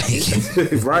him?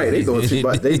 Right, they doing too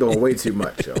much. They doing way too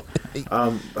much, yo.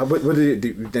 What do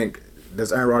you think?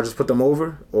 Does Aaron Rodgers put them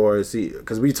over, or is he?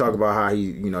 Because we talk about how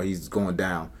he's going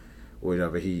down, or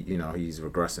whatever. He's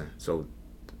regressing. So,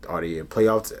 are they a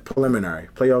preliminary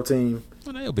playoff team?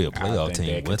 Well, they'll be a playoff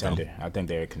team with them. I think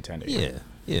they're a contender.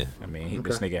 Yeah. I mean,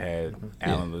 this nigga had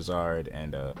Alan Lazard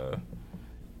and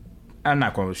I'm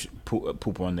not going to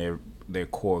poop on their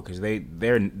core because they're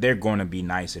going to be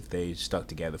nice if they stuck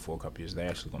together for a couple years. They're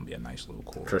actually going to be a nice little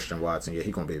core. Christian Watson, yeah,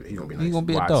 he's gonna be nice. He's gonna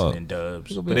be Watson a dog. And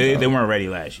Dubs, but they weren't ready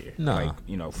last year. No,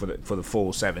 for the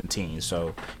full 17.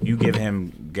 So you give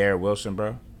him Garrett Wilson,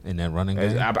 bro, in that running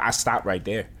game. I stopped right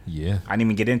there. Yeah, I didn't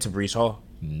even get into Breece Hall.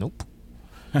 Nope.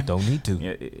 Don't need to.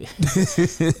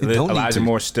 Elijah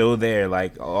Moore's still there.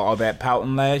 Like all that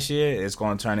pouting last year, it's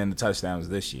going to turn into touchdowns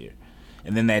this year.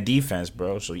 And then that defense,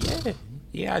 bro. So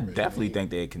yeah, I definitely think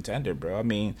they're a contender, bro. I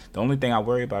mean, the only thing I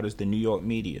worry about is the New York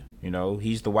media.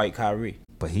 He's the white Kyrie.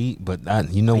 But what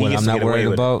I'm not worried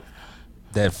about?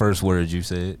 That first word you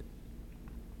said.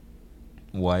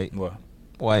 White. What?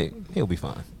 White. He'll be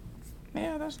fine.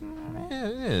 Yeah, that's.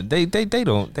 Yeah. They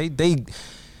don't.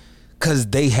 Because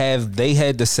they had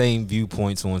the same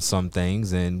viewpoints on some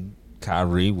things, and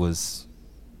Kyrie was,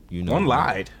 one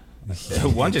lied.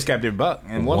 One just kept their buck,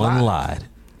 and one lied.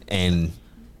 And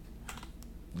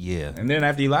yeah. And then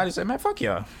after he lied, he said, "Man, fuck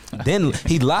y'all." Then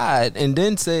he lied and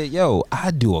then said, "Yo,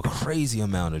 I do a crazy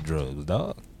amount of drugs,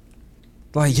 dog.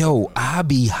 Like, yo, I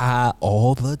be high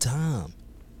all the time.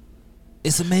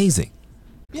 It's amazing."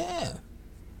 Yeah.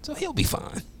 So he'll be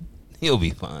fine. He'll be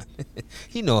fine.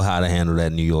 He know how to handle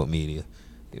that New York media.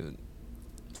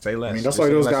 Say less. I mean, that's why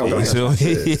those guys.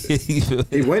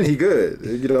 He win, he good.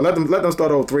 Let them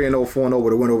start off 3-0, 4-0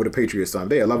 with a win over the Patriots.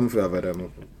 They 11 forever. That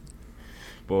motherfucker.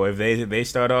 Boy, if they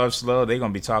start off slow, they're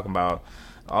gonna be talking about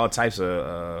all types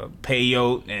of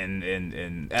peyote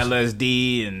and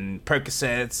LSD and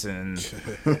Percocets and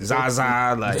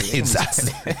Zaza, like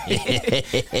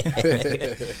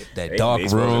that dark they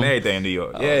room, and everything in New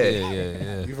York. Oh,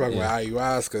 yeah. You fucking with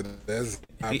ayahuasca, that's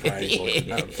I probably going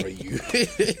nothing for you.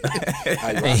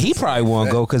 And he probably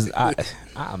won't go because I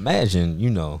imagine, you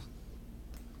know,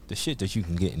 the shit that you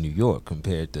can get in New York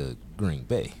compared to Green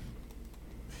Bay.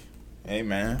 Hey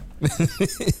man,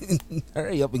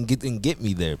 Hurry up and get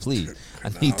me there, please. I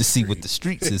need to see what the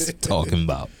streets is talking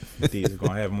about. He's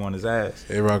gonna have him on his ass.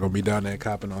 Everybody gonna be down there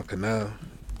copping on Canal.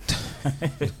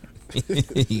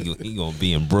 he gonna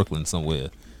be in Brooklyn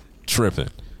somewhere, tripping.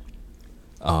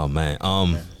 Oh man.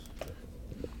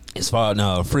 As far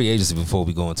now free agency before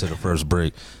we go into the first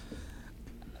break,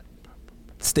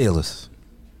 Steelers.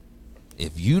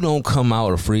 If you don't come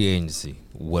out of free agency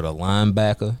with a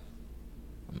linebacker,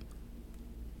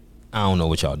 I don't know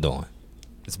what y'all doing.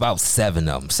 It's about 7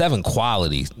 of them. 7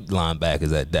 quality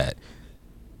linebackers at that.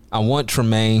 I want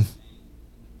Tremaine.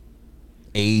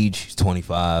 Age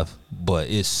 25, but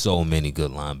it's so many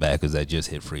good linebackers that just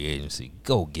hit free agency.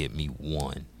 Go get me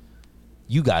one.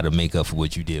 You got to make up for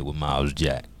what you did with Miles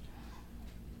Jack.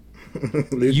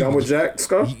 You done with Jack,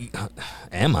 Skull?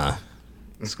 Am I?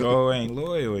 Skull ain't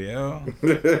loyal, yo.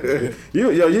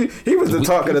 He was the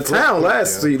talk of the town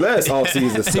last off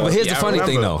season. See, but here's the funny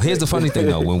thing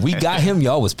though. When we got him,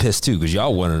 y'all was pissed too because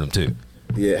y'all wanted him too.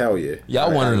 Yeah, hell yeah.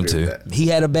 Y'all wanted him to. He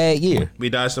had a bad year.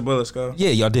 We dodged the bullet, Skull. Yeah,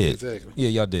 y'all did. Exactly. Yeah,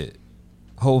 y'all did.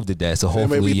 Hove did that, so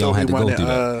hopefully you don't have to go through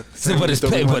that. But it's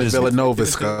Villanova,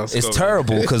 Skull. It's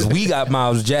terrible because we got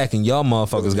Miles Jack and y'all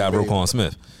motherfuckers got Roquan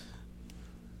Smith.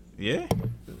 Yeah.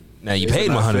 Now you paid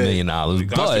him $100 million,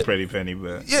 Cost a but pretty penny,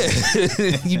 but yeah,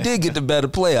 you did get the better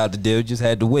play out the deal. Just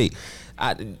had to wait.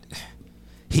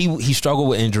 He struggled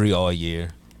with injury all year.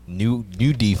 New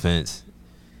defense.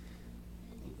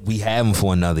 We have him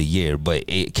for another year, but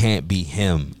it can't be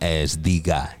him as the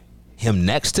guy. Him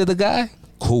next to the guy,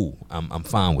 cool. I'm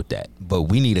fine with that. But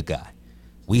we need a guy.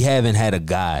 We haven't had a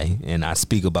guy, and I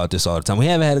speak about this all the time. We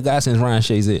haven't had a guy since Ryan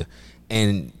Shazier,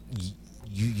 and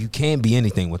you can't be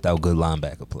anything without good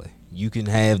linebacker play. You can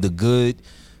have the good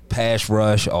pass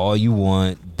rush all you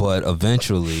want, but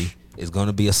eventually it's going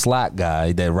to be a slot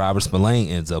guy that Robert Spillane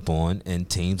ends up on, and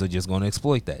teams are just going to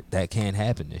exploit that. That can't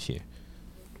happen this year.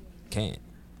 Can't.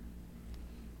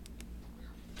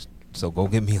 So go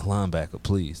get me a linebacker,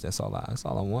 please. That's all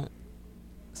I want.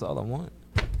 That's all I want.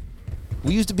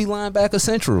 We used to be linebacker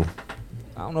central.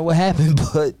 I don't know what happened,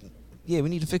 but yeah, we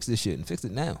need to fix this shit and fix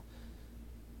it now.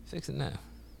 Fix it now.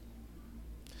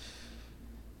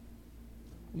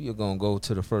 We are going to go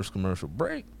to the first commercial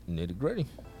break. Nitty gritty.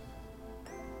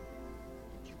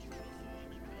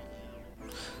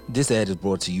 This ad is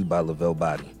brought to you by Lavelle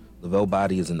Body. Lavelle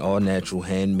Body is an all-natural,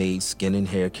 handmade skin and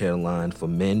hair care line for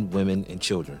men, women, and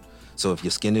children. So if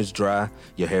your skin is dry,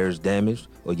 your hair is damaged,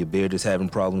 or your beard is having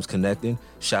problems connecting,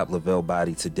 shop Lavelle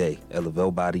Body today at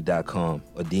lavellebody.com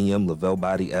or DM Lavelle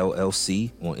Body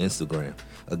LLC on Instagram.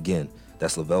 Again,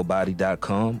 that's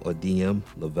lavellebody.com or DM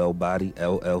Lavelle Body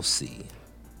LLC.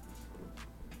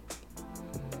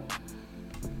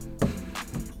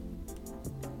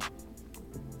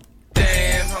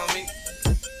 Damn, homie.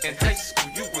 In high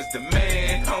school, you was the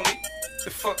man, homie.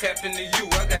 The fuck happened to you?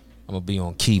 I'm going to be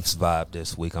on Keith's vibe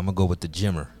this week. I'm going to go with the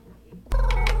Jimmer.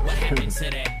 What happened to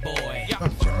that boy?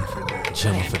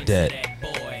 Jimmer for that.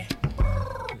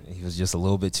 He was just a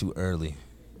little bit too early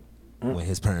when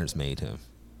his parents made him.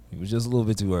 He was just a little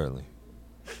bit too early.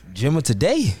 Jimmer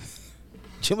today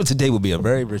would be a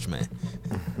very rich man.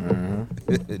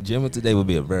 Jimmer today would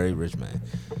be a very rich man.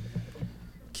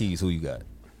 Keys, who you got?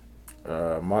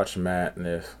 March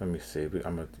Madness. Let me see. We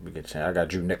can change. I got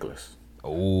Drew Nicholas.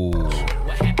 Oh,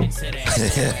 What happened to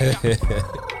that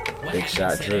boy? Big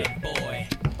shot, Drew.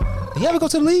 did he ever go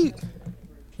to the league?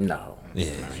 No.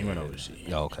 Yeah. he went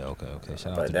overseas. Okay.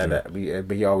 Shout out But to Drew.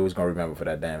 that he always gonna remember for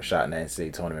that damn shot in the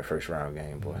NCAA tournament first round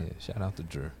game, boy. Yeah, shout out to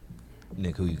Drew.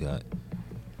 Nick, who you got?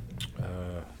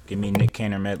 Give me Nick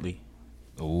Cantor Medley.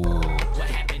 Oh, What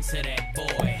happened to that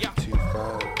boy?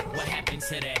 2-5. What happened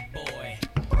to that boy?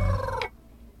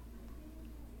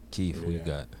 Keith, who you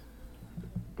got?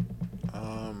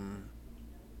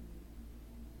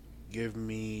 Give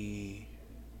me.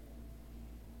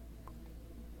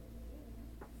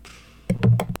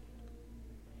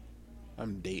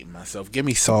 I'm dating myself. Give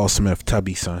me Saul Smith,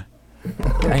 Tubby son.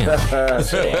 Damn.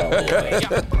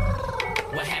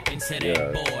 What happened to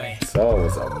that boy? Saul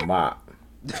was a mop.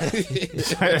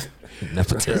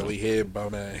 Nepotism. Curly head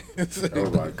bum ass. Oh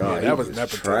my god, that he was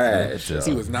nepotism. trash.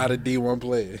 He was not a D1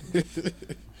 player.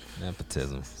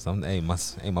 Nepotism. Hey,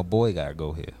 my boy gotta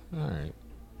go here. All right.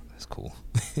 That's cool.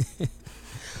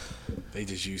 They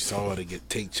just use Saul to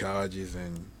take charges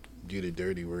and do the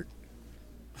dirty work.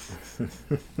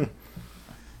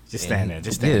 Just stand there.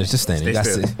 Just stand there. Just stand there.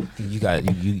 Stay still. You got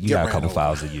a couple over.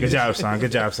 fouls to use. Good job, son.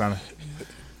 Good job, son.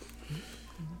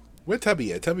 Where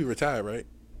Tubby at? Tubby retired, right?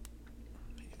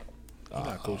 He's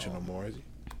not coaching no more, is he?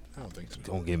 I don't think so.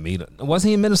 Don't get me. Was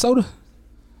he in Minnesota?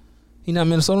 He not in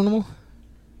Minnesota no more?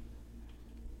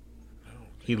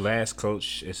 He last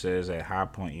coached, it says, at High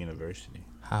Point University.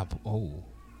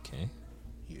 Okay.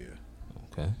 Yeah.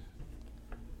 Okay.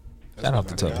 That's Shout out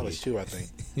to in Tubby. college too, I think.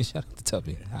 Shout out to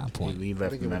Tubby. High Point. He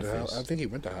left Memphis. I think he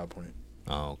went to High Point.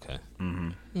 Oh, okay.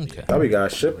 Mm-hmm. Okay. Tubby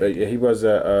got shipped. He was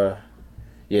at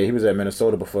he was at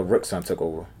Minnesota before Rickson took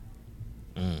over.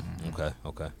 Okay.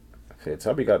 Yeah,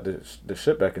 Tubby got the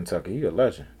ship back in Kentucky. He a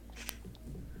legend.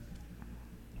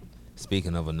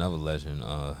 Speaking of another legend,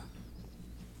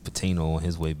 Patino on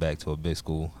his way back to a big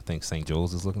school. I think St.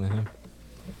 Joe's is looking at him.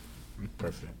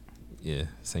 Perfect. Yeah,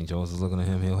 St. Joe's is looking at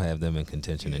him. He'll have them in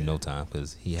contention in no time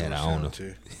because he had our owner.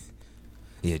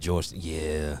 Yeah, George.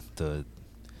 Yeah, the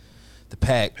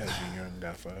Pack. Pat Young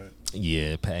got fired.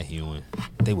 Yeah, Pat Ewing.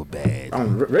 They were bad.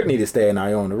 Rick need to stay in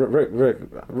Iona. Rick,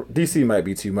 DC might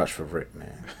be too much for Rick,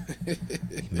 man.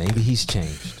 Maybe he's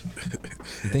changed.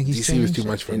 You think he's DC changed? was too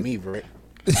much for me, Rick.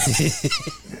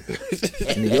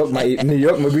 New York might.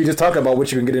 We just talking about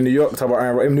what you can get in New York. Talk about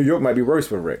Iron Rock. New York might be worse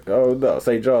for Rick. Oh no,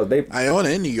 St. John's. Iona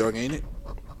in New York, ain't it?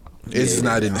 It's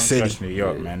not in the I don't city. trust New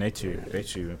York, man. They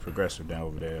too progressive down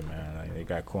over there, man. Like, they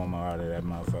got Cuomo out of that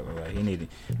motherfucker. Like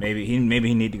maybe he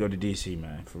need to go to DC,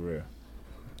 man, for real.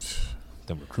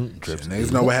 The recruiting trips.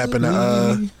 Niggas know what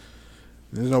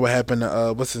happened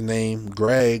to what's his name?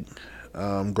 Greg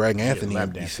Anthony Yeah, in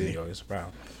lap dancing, DC. yo, it's a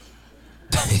problem.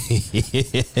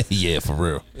 Yeah, for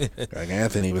real. Greg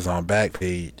Anthony was on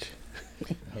Backpage.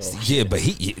 Yeah, but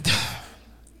he.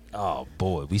 Oh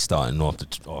boy, we starting off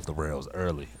the rails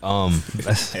early.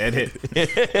 Edit.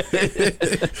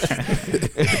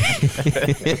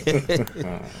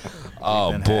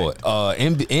 Oh boy,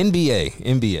 NBA.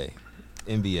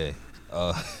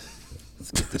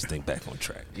 Let's get this thing back on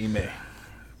track. Email.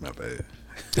 My bad.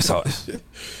 It's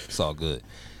all good.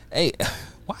 Hey,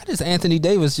 why does Anthony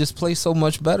Davis just play so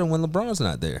much better when LeBron's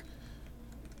not there?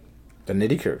 The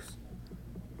nitty curse.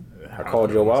 I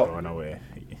called Joe out.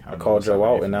 I called Joe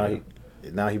out, and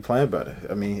now he playing better.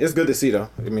 I mean, it's good to see though.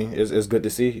 I mean, it's good to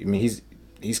see. I mean,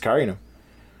 he's carrying him.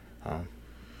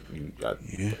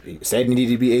 Said he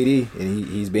needed to be 80, and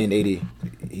he's been 80.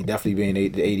 He definitely been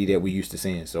the 80 that we used to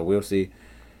seeing. So we'll see.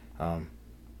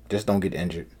 Just don't get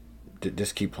injured.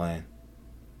 Just keep playing.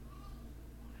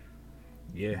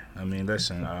 Yeah, I mean,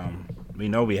 listen, we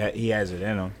know he has it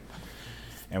in him,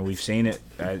 and we've seen it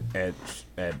at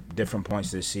different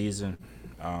points this season.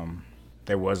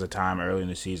 There was a time early in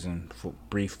the season,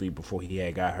 briefly before he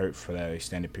had got hurt for that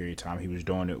extended period of time, he was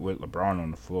doing it with LeBron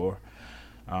on the floor.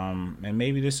 And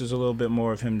maybe this is a little bit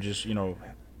more of him just,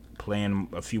 playing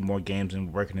a few more games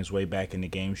and working his way back in the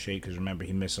game shape. Because remember,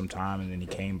 he missed some time, and then he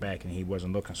came back, and he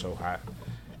wasn't looking so hot.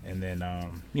 And then,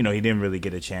 he didn't really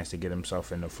get a chance to get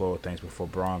himself in the flow of things before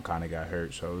Braun kind of got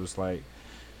hurt. So it was like,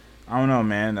 I don't know,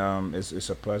 man. It's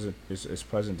pleasant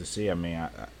to see. I mean,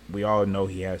 we all know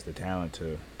he has the talent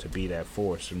to be that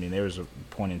force. I mean, there was a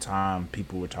point in time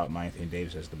people were talking about Anthony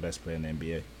Davis as the best player in the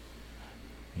NBA.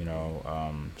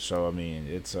 So I mean,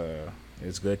 it's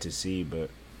good to see, but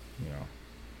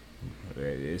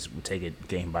we take it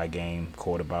game by game,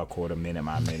 quarter by quarter, minute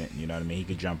by minute. You know what I mean? He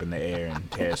could jump in the air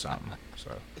and tear something.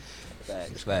 So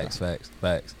Facts.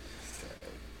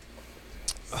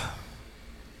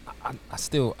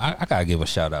 I gotta give a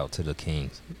shout out to the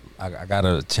Kings. I got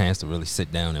a chance to really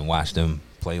sit down and watch them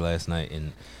play last night,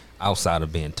 and outside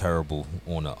of being terrible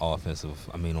on the offensive,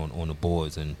 on the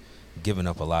boards and giving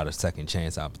up a lot of second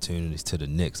chance opportunities to the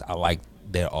Knicks, I like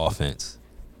their offense.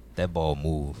 That ball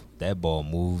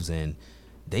moves, and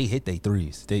they hit their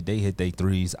threes. They hit their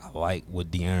threes. I like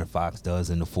what De'Aaron Fox does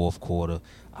in the fourth quarter.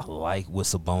 I like what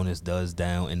Sabonis does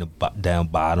down in the down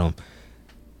bottom.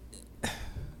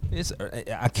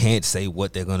 I can't say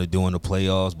what they're gonna do in the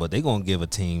playoffs, but they're gonna give a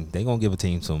team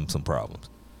some problems.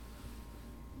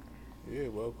 Yeah,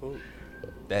 well, cool.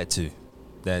 That too.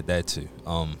 They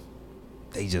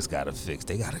just gotta fix.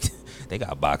 They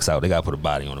gotta box out. They gotta put a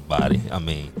body on a body. I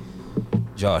mean,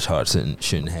 Josh Hart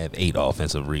shouldn't have 8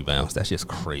 offensive rebounds. That's just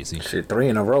crazy. Shit, 3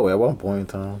 in a row at one point in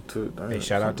time. 2. hey,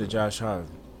 shout out to Josh Hart.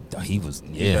 He does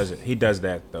He does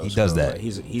that though. He does that. Like,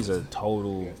 he's a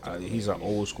total. He's an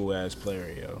old school ass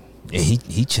player, yo. Yeah,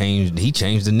 he changed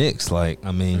the Knicks. Like,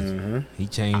 he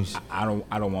changed. I don't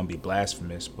want to be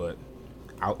blasphemous, but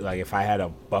like if I had a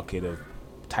bucket of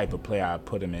type of player I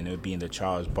put him in, it would be in the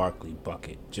Charles Barkley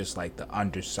bucket, just like the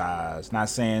undersized. Not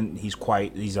saying he's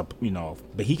a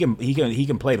but he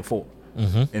can play the four.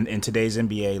 Mm-hmm. In today's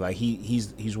NBA, like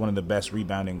he's one of the best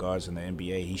rebounding guards in the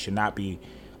NBA. He should not be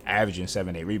averaging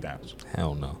 7-8 rebounds.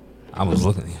 Hell no. I was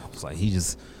looking. I was like, he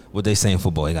just what they say in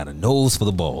football. He got a nose for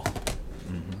the ball.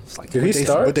 Mm-hmm. It's like, did he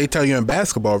start? What they tell you in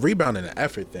basketball, rebounding an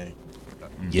effort thing.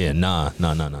 Yeah, nah.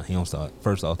 He don't start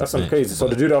first off. That's the something bench, crazy. So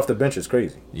the dude off the bench is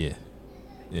crazy. Yeah,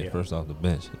 first off the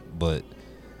bench. But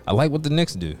I like what the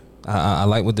Knicks do. I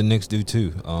like what the Knicks do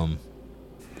too.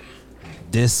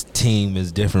 This team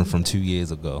is different from 2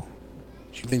 years ago.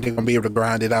 You think they're gonna be able to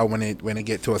grind it out when it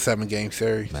get to a 7-game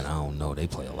series? Man, I don't know. They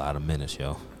play a lot of minutes,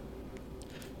 yo.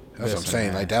 That's what I'm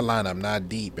saying. Like that lineup not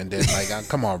deep, and then like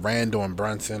come on, Randall and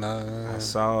Brunson. I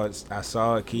saw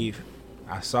it, Keith.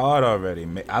 I saw it already.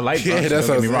 I like Brunson. That's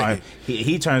Don't what get me I'm wrong.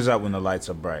 He turns up when the lights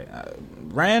are bright.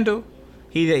 Randall,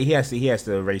 he has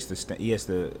to erase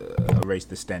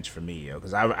the stench for me, yo.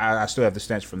 Because I still have the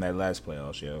stench from that last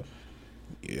playoffs, yo.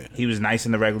 Yeah, he was nice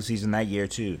in the regular season that year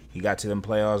too. He got to them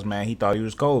playoffs, man. He thought he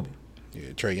was Kobe. Yeah,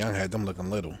 Trae Young had them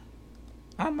looking little.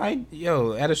 I'm like,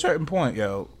 yo, at a certain point,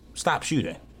 yo, stop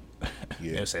shooting.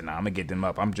 Yeah, they said, nah, I'm gonna get them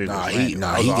up. I'm just he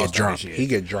get drunk. He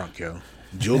get drunk, yo.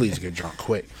 Julius get drunk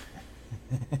quick.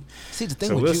 See, the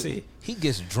thing with you, he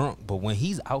gets drunk, but when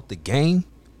he's out the game,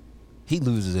 he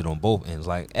loses it on both ends.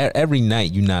 Like every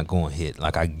night, you're not going to hit.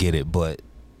 Like I get it, but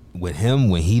with him,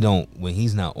 when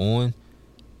he's not on,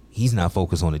 he's not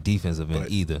focused on the defensive end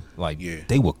either. Like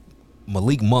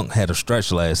Malik Monk had a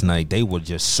stretch last night. They were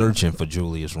just searching for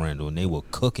Julius Randle, and they were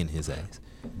cooking his ass.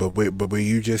 But where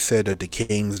you just said that the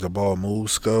Kings, the ball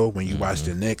moves, when you watch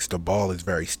the Knicks, the ball is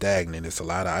very stagnant. It's a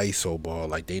lot of ISO ball.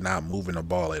 Like, they not moving the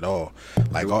ball at all.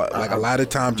 Like a lot of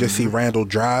times, just see Randall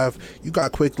drive. You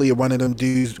got quickly one of them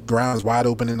dudes, grounds wide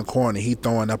open in the corner. He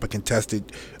throwing up a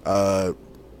contested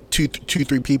two,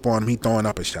 three people on him. He throwing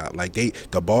up a shot. Like,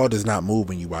 the ball does not move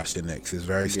when you watch the Knicks. It's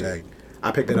very stagnant. I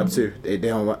picked it up too. They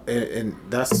don't, and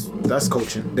that's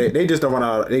coaching. They just don't run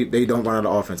out. They don't run out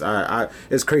of offense.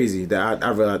 It's crazy that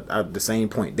I realized at the same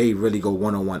point they really go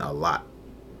 1-on-1 a lot.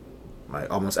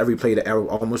 Like almost every play that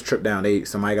almost tripped down.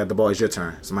 Somebody got the ball. It's your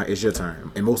turn. It's your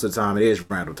turn. And most of the time it is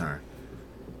Randall's turn.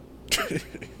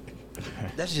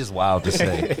 That's just wild to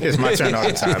say. It's my turn all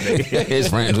the time, baby.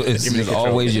 It's Randall. It's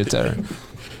always your turn.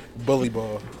 Bully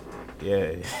ball.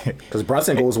 Yeah. Because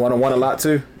Brunson goes 1-on-1 a lot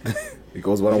too. He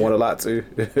goes 1-on-1 a lot too.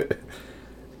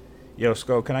 Yo,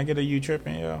 Sko, can I get a you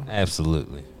tripping, yo?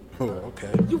 Absolutely. Oh, okay.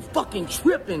 You fucking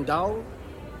tripping, dog.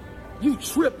 You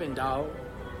tripping, dog.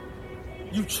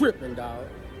 You tripping, dog.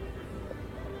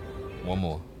 One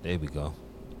more. There we go.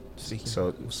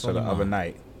 So the other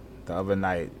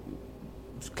night,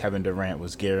 Kevin Durant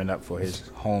was gearing up for his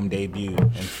home debut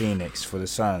in Phoenix for the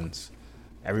Suns.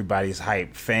 Everybody's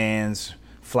hyped. Fans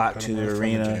flock to the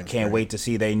arena. Can't wait to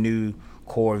see their new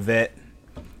Corvette.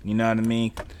 You know what I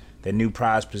mean? Their new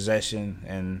prized possession.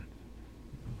 And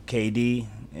KD,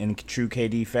 in true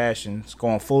KD fashion, is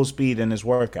going full speed in his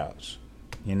workouts.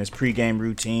 In his pregame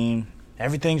routine,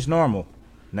 everything's normal.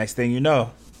 Next thing you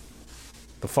know,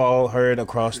 the fall heard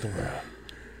across the world.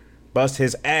 Bust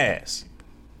his ass.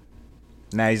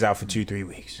 Now he's out for 2-3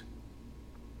 weeks.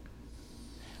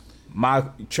 My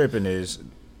tripping is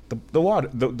the water.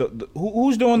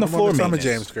 Who's doing the floor maintenance?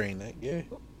 James Green, yeah.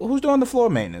 Who's doing the floor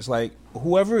maintenance? Like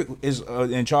whoever is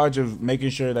in charge of making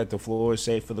sure that the floor is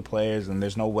safe for the players and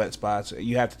there's no wet spots.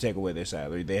 You have to take away their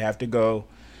salary. They have to go.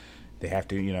 They have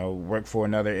to, work for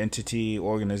another entity,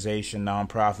 organization,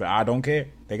 nonprofit. I don't care.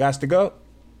 They got to go.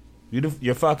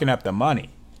 You're fucking up the money.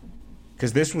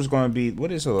 Because this was going to be,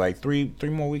 what is it, like three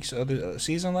more weeks of the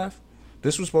season left?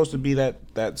 This was supposed to be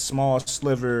that small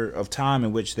sliver of time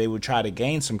in which they would try to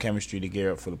gain some chemistry to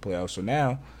gear up for the playoffs. So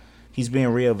now he's being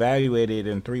reevaluated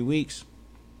in 3 weeks.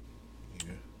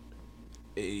 Yeah.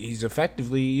 He's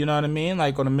effectively, you know what I mean,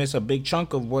 like going to miss a big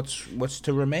chunk of what's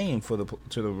to remain to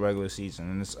the regular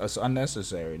season, and it's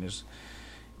unnecessary. And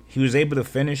he was able to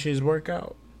finish his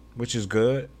workout, which is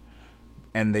good.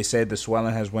 And they said the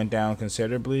swelling has went down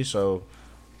considerably, so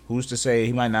who's to say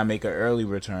he might not make an early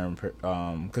return?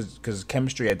 Because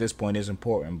chemistry at this point is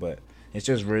important, but it's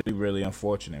just really, really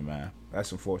unfortunate, man.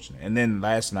 That's unfortunate. And then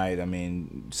last night, I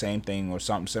mean, same thing or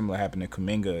something similar happened to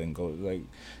Kuminga, and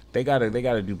they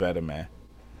gotta do better, man.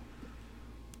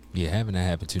 Yeah, having that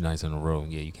happen 2 nights in a row,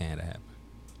 yeah, you can't have it.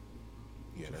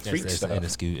 Yeah, that's it's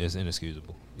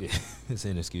inexcusable. Yeah, it's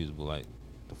inexcusable. Like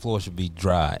the floor should be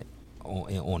dry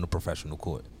on the professional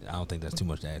court. I don't think that's too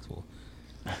much to ask for.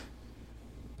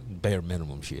 Bare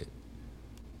minimum shit.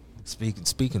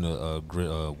 Speaking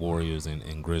of Warriors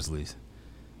and Grizzlies,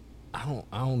 I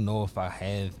don't know if I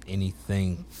have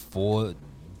anything for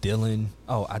Dylan.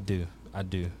 Oh, I do.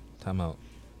 Time out.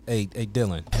 Hey,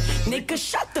 Dylan. Nigga,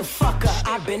 shut the fuck up.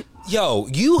 I've been. Yo,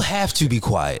 you have to be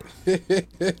quiet.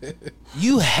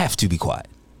 You have to be quiet.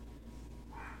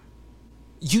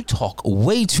 You talk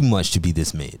way too much to be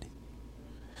this mid.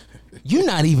 You're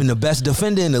not even the best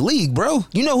defender in the league, bro.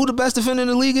 You know who the best defender in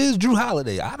the league is? Drew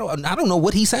Holiday. I don't know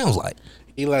what he sounds like.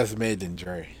 He less mid than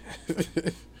Dre.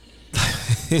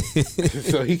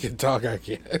 So he can talk, I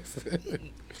guess.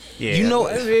 Yeah, You know-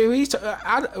 why is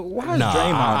Draymond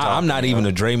talking? I'm not even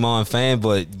a Draymond fan,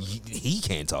 but he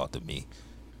can't talk to me.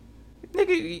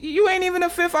 Nigga, you ain't even a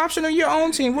fifth option on your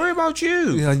own team. Worry about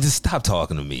you. You know, just stop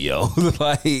talking to me, yo.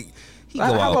 Like, he go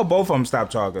How out. about both of them stop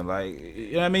talking? Like,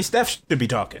 you know what I mean? Steph should be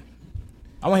talking.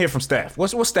 I want to hear from Steph.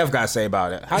 What's Steph got to say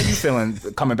about it? How you feeling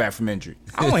coming back from injury?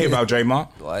 I want to hear about Draymond.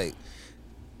 Like,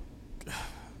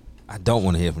 I don't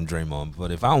want to hear from Draymond,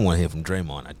 but if I don't want to hear from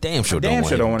Draymond, I damn sure don't want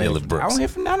to hear from Dylan I Brooks. don't hear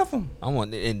from none of them. I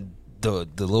want and the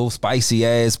little spicy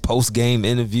ass post game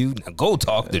interview. Now go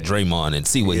talk to Draymond and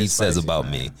see what he says about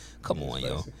me. Come on,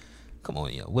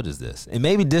 yo. What is this? And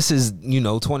maybe this is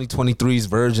 2023's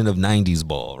version of 90s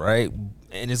ball, right?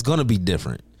 And it's gonna be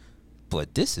different.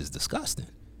 But this is disgusting.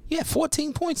 He had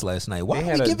 14 points last night. Why They are we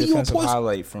had a giving you a defensive point?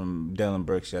 highlight from Dylan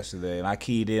Brooks yesterday, and I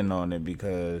keyed in on it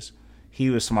because he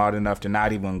was smart enough to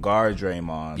not even guard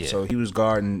Draymond. Yeah. So he was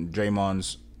guarding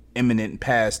Draymond's imminent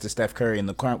pass to Steph Curry in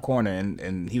the corner,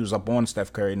 and he was up on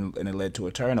Steph Curry, and it led to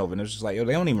a turnover. And it was just like, yo,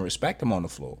 they don't even respect him on the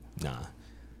floor Nah.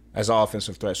 as an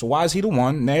offensive threat. So why is he the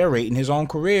one narrating his own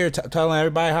career, telling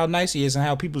everybody how nice he is and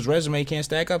how people's resume can't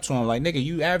stack up to him? Like, nigga,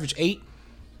 you average 8,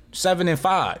 7, and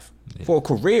 5 for a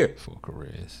career. For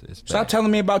careers. It's Stop bad. talking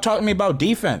to me about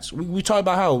defense. We talk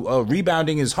about how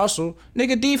rebounding is hustle.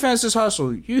 Nigga, defense is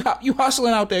hustle. You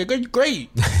hustling out there. Good, great.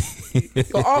 You're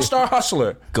an all-star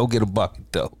hustler. Go get a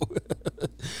bucket, though.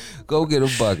 Go get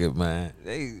a bucket, man.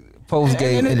 Post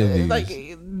game And interviews. like,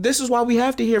 this is why we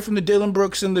have to hear from the Dylan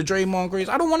Brooks and the Draymond Greens.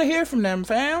 I don't want to hear from them,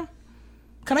 fam.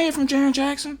 Can I hear from Jaren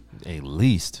Jackson? At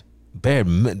least.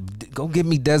 Go get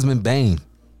me Desmond Bain.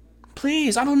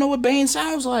 Please, I don't know what Bane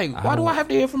sounds like. Why do I have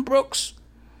to hear from Brooks?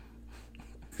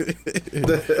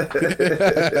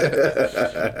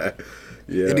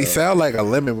 Yeah. And he sound like a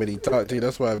lemon when he talk to you.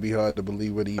 That's why it'd be hard to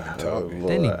believe what he even talking.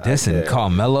 Then he dissing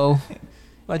Carmelo.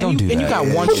 Like, don't do that. And you got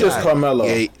one Who's this shot. Carmelo?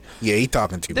 Yeah, he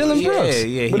talking too Dylan much. Brooks.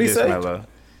 Yeah, he What'd he did say? Melo.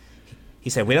 He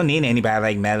said, we don't need anybody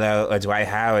like Melo or Dwight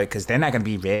Howard because they're not going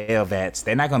to be real vets.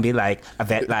 They're not going to be like a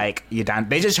vet like Udonis.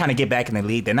 They're just trying to get back in the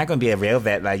league. They're not going to be a real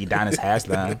vet like Udonis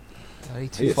Haslam. They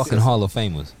two fucking Hall of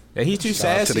Famers. Yeah, he's too Shout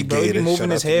out to sassy, the bro. He be Gators. moving Shout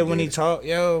his out to the head when he Gators. talk,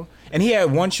 yo. And he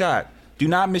had one shot. Do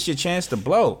not miss your chance to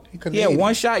blow. He had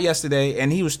one shot yesterday,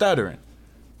 and he was stuttering.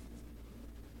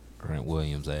 Grant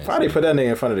Williams ass. Why they put that nigga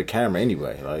in front of the camera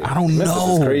anyway? Like, I don't Memphis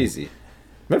know. is crazy.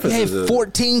 Memphis He is had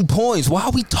 14 points. Why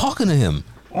are we talking to him?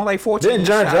 On like 14 Didn't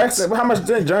Jaren shots. Jackson? How much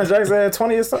didn't Jaren Jackson have?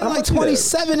 20 or something? How Like much he had?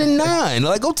 27 and 9.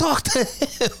 Like, go talk to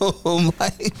him.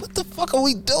 Like, what the fuck are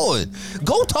we doing?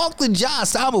 Go talk to John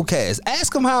Simulcast.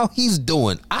 Ask him how he's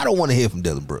doing. I don't want to hear from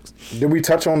Dylan Brooks. Did we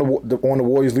touch on the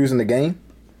Warriors losing the game?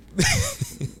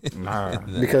 Nah.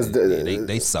 Because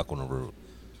They suck on the road.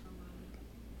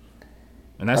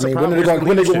 And I that's mean, a when problem. they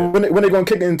with leadership. when they going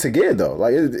to kick it into gear though?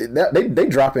 Like they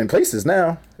drop in places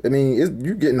now. I mean,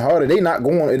 you getting harder. They not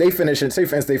going. They finishing. Say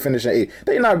for instance, they finish at 8.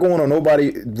 They not going on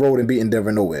nobody road and beating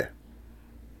Denver nowhere.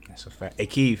 That's a fact. Hey,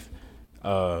 Keith,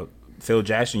 Phil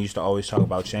Jackson used to always talk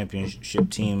about championship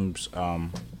teams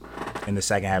in the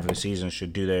second half of the season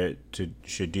should do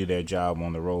their job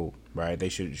on the road, right? They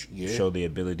should show the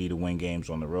ability to win games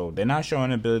on the road. They're not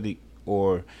showing ability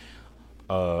or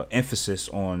emphasis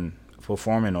on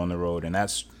performing on the road, and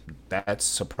that's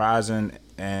surprising,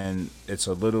 and it's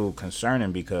a little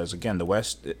concerning because again, the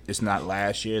West, it's not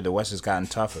last year. The West has gotten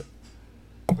tougher.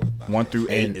 1 through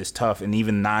 8 is tough, and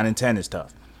even 9 and 10 is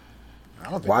tough.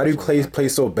 Why do Clay play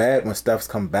so bad when Steph's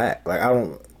come back? Like I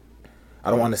don't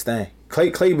understand.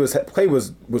 Clay was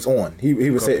on.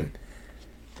 He was hitting,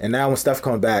 and now when Steph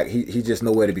comes back, he just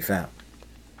nowhere to be found.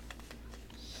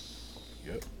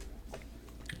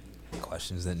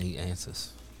 Questions that need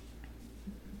answers.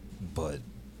 But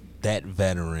that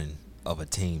veteran of a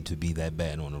team to be that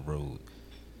bad on the road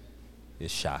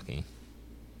is shocking.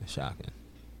 It's shocking.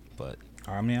 But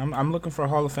I mean, I'm looking for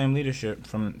Hall of Fame leadership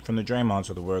from the Draymonds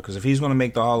of the world, because if he's going to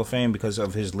make the Hall of Fame because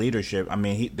of his leadership, I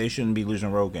mean, they shouldn't be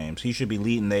losing road games. He should be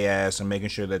leading their ass and making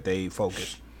sure that they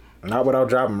focus. Not without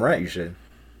dropping rent, you should.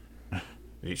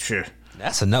 Sure.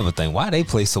 that's another thing. Why they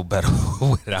play so better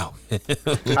without him?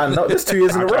 I know this 2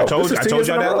 years in a row. I told This is I 2 told years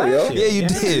in y'all a that row, last yo. year. Yeah, you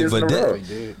This is 2 did, years but in a row.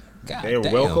 that, God They're a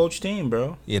damn. well-coached team,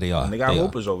 bro. Yeah, they are. And they got They are.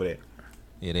 hoopers over there.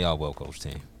 Yeah, they are well coached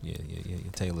team. Yeah.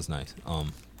 Taylor's nice.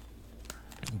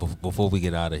 Before we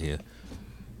get out of here,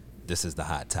 this is the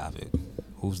hot topic.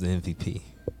 Who's the MVP?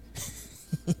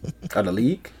 Of the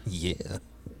league? Yeah.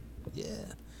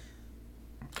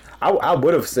 I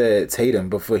would have said Tatum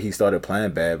before he started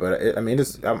playing bad, but I'm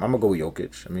gonna go with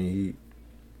Jokic. I mean,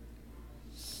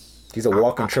 he's a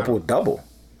walking triple double.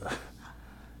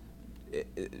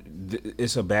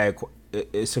 It's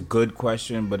a good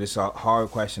question, but it's a hard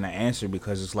question to answer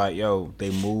because it's like, yo, they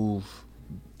move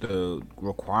the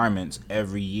requirements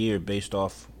every year based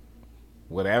off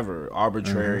whatever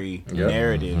arbitrary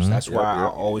narratives. That's why I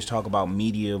always talk about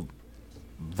media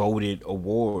voted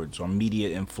awards or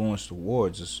media influenced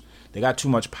awards. They got too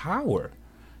much power.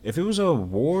 If it was an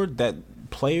award that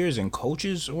players and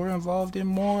coaches were involved in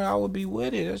more, I would be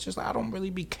with it. It's just I don't really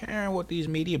be caring what these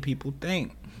media people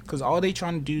think, because all they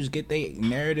trying to do is get their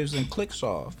narratives and clicks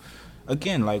off.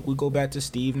 Again, like we go back to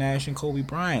Steve Nash and Kobe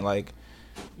Bryant. Like,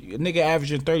 a nigga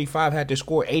averaging 35 had to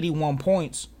score 81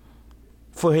 points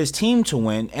for his team to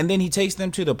win, and then he takes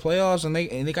them to the playoffs, and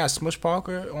they got Smush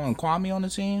Parker and Kwame on the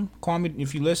team. Kwame,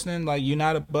 if you listening, like, you're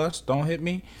not a bust, don't hit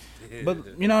me.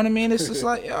 But you know what I mean? It's just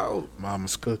like, yo,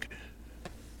 Mama's cooking.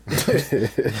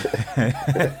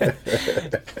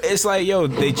 it's like, yo,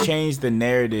 they changed the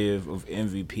narrative of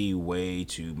MVP way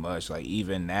too much. Like,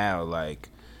 even now, like,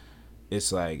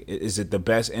 it's like, is it the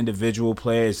best individual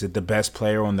player? Is it the best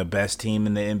player on the best team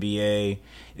in the NBA?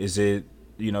 Is it,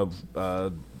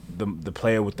 the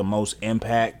player with the most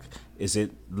impact? Is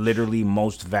it literally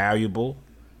most valuable?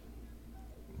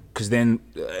 Because then,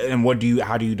 and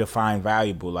how do you define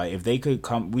valuable? Like, if they could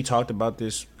come, we talked about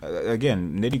this,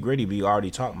 again, nitty gritty, we already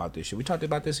talked about this shit. We talked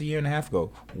about this a year and a half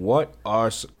ago. What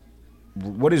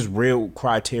is real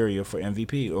criteria for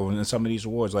MVP or in some of these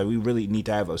awards? Like, we really need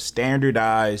to have a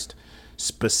standardized,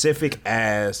 specific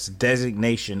ass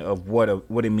designation of what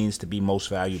it means to be most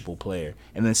valuable player,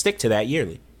 and then stick to that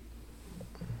yearly.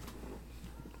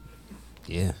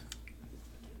 Yeah.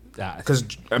 Because,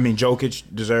 I mean, Jokic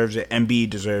deserves it. Embiid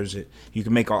deserves it. You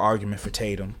can make an argument for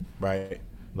Tatum, right?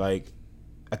 Like,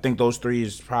 I think those three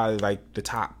is probably, like, the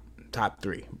top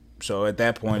three. So, at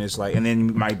that point, it's like... And then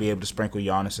you might be able to sprinkle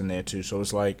Giannis in there, too. So,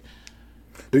 it's like...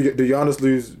 Do Giannis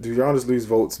lose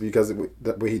votes because of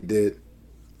what he did?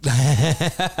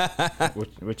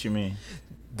 What you mean?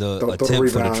 The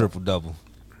attempt for the triple-double.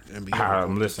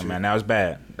 Listen, man, that was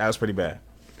bad. That was pretty bad.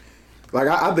 Like,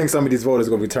 I think some of these voters are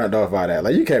going to be turned off by that.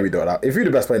 Like, you can't be doing that. If you're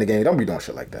the best player in the game, don't be doing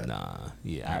shit like that. Nah,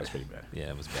 yeah. That was pretty bad.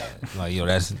 Yeah, it was bad. Like, yo,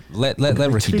 that's... Let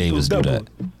Ricky Davis do that.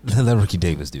 Let Ricky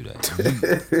Davis do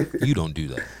that. You don't do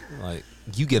that. Like,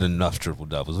 you get enough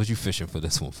triple-doubles. What you fishing for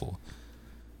this one for?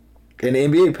 And the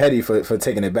NBA petty for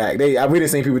taking it back. We done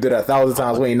seen people do that 1,000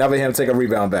 times. We ain't never hear him take a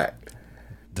rebound back.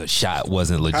 The shot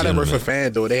wasn't How legitimate. that work for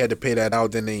FanDuel? They had to pay that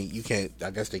out. Then you can't.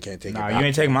 I guess they can't take it Nah, back. you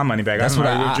ain't taking my money back. That's That's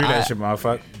what what I drew I- that shit,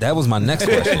 motherfucker. That was my next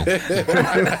question.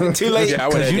 Too late. Yeah, I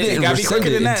Because you It didn't gotta be rescind quicker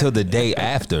it than that. until the day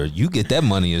after. You get that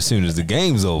money as soon as the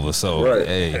game's over. So, Right.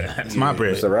 hey, It's my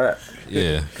bread. It's a wrap.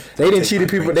 yeah. They didn't cheat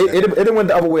people. It went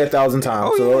the other way 1,000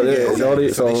 times. Oh, So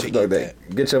they should look,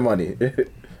 get get your money.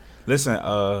 Listen,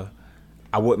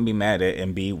 I wouldn't be mad at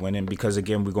Embiid winning because,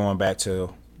 again, we're going back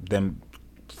to them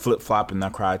flip-flopping the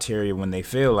criteria when they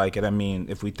feel like it. I mean,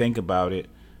 if we think about it,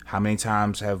 how many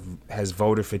times has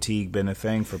voter fatigue been a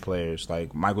thing for players?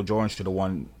 Like, Michael Jordan should have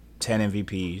won 10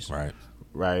 MVPs.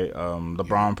 Right?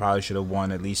 LeBron probably should have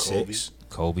won at least 6.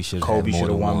 Kobe should Kobe have should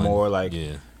have won more. Like,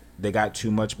 yeah. they got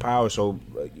too much power. So,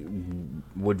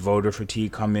 would voter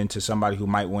fatigue come into somebody who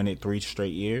might win it 3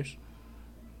 straight years?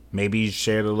 Maybe you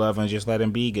share the love and just let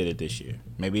Embiid get it this year.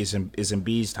 Maybe it's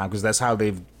Embiid's time because that's how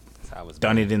they've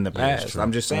done it in the past.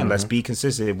 I'm just saying, let's be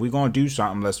consistent. If we're going to do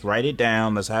something, let's write it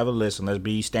down. Let's have a list and let's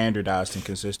be standardized and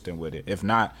consistent with it. If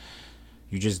not,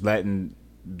 you just letting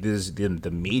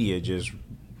the media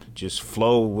just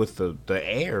flow with the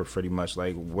air pretty much.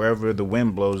 Like, wherever the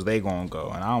wind blows, they going to go.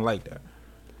 And I don't like that.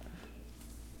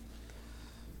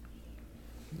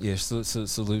 Yeah,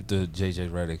 salute to JJ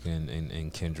Redick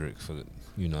and Kendrick for,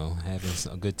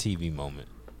 having a good TV moment.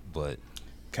 But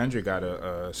Kendrick got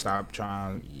to stop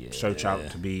trying to search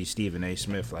out to be Stephen A.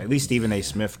 Smith. Like, at least Stephen A.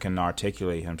 Smith can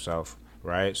articulate himself,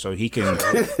 right? So he can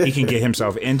get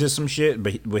himself into some shit,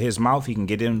 but with his mouth, he can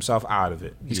get himself out of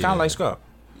it. He's kind of like Scott.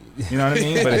 You know what I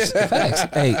mean? But it's facts.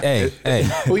 Hey.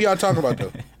 Who y'all talking about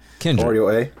though? Kendrick.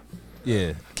 Oreo A.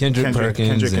 Yeah, Kendrick Perkins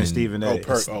Kendrick and and Stephen A.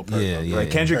 Perk. Yeah. Like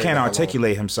Kendrick Perk, can't hello.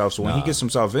 articulate himself, so when he gets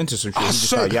himself into some shit, he just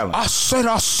start yelling. I said.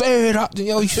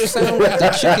 Yo, you sound like the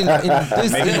chicken in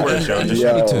this Make it worse, yo. in Just-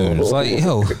 Looney Tunes. Like,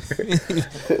 yo,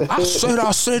 I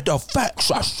said the facts.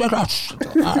 All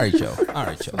right, yo.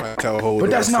 I tell a whole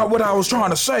But that's rest not of- what I was trying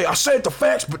to say. I said the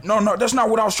facts, but no, that's not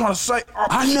what I was trying to say.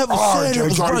 I never said it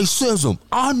was racism.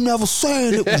 I never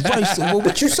said it was racism. Well,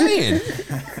 what you saying?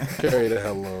 Carry the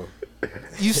hell on.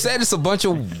 You said it's a bunch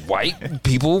of white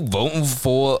people voting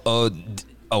for a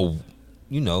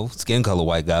skin color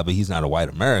white guy, but he's not a white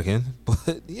American.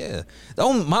 But yeah,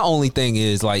 my only thing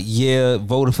is like, yeah,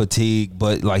 voter fatigue.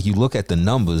 But like, you look at the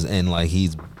numbers and like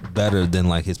he's better than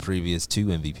like his previous 2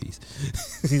 MVPs.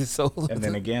 So And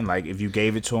then again, like if you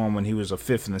gave it to him when he was a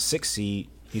 5th and a 6th seed,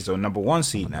 he's a number 1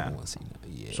 seed now.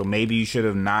 Yeah. So maybe you should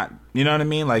have not. You know what I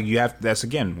mean? Like you have. That's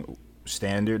again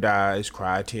standardized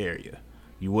criteria.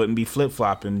 You wouldn't be flip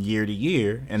flopping year to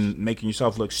year and making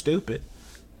yourself look stupid.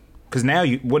 Because now,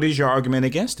 what is your argument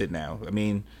against it now? I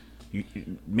mean,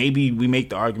 maybe we make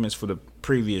the arguments for the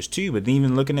previous 2, but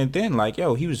even looking at then, like,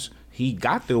 yo, he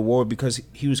got the award because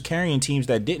he was carrying teams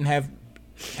that didn't have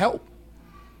help.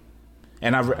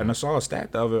 And I saw a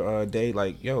stat the other day,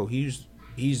 like, yo, he's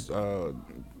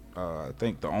I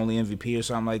think the only MVP or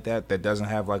something like that doesn't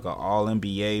have like an All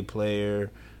NBA player,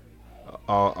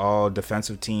 all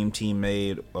defensive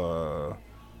teammate, or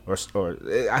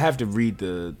I have to read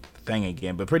the thing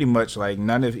again, but pretty much like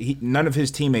none of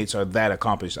his teammates are that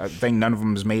accomplished. I think none of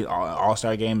them has made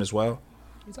All-Star game as well.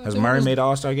 Has Murray made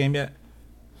All-Star game yet?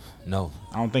 No,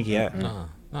 I don't think he had.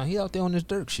 Nah, he out there on this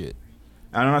Dirk shit.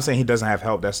 I'm not saying he doesn't have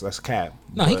help. That's cap.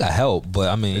 No, he got help, but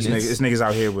I mean, this nigga's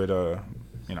out here with a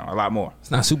lot more.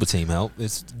 It's not super team help.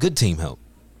 It's good team help.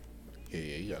 Yeah,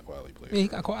 he got quality players. Yeah, he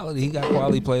got quality. He got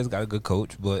quality players. Got a good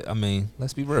coach. But I mean,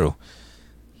 let's be real.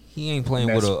 He ain't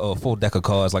playing with a full deck of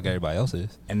cards like everybody else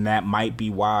is. And that might be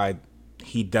why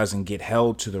he doesn't get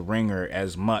held to the ringer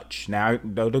as much. Now,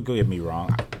 don't get me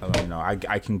wrong.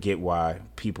 I can get why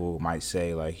people might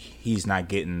say like he's not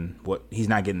getting the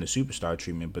superstar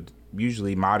treatment. But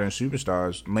usually modern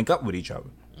superstars link up with each other.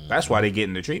 That's why they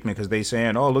getting the treatment, because they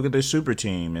saying, "Oh, look at this super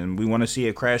team, and we want to see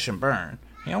it crash and burn."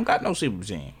 He don't got no super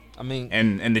team. I mean,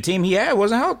 and the team he had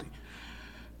wasn't healthy.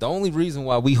 The only reason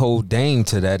why we hold Dame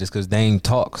to that is because Dame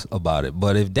talks about it.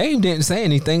 But if Dame didn't say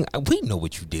anything, we know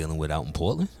what you're dealing with out in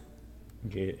Portland.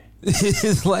 Yeah.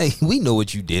 It's like, we know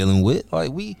what you're dealing with.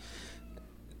 Like,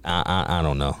 I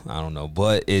don't know.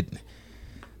 But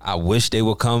I wish they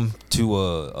would come to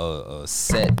a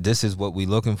set. This is what we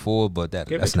looking for, but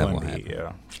that's never going to happen.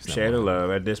 Yeah. Share the love.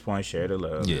 At this point, share the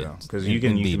love. Yeah. Because you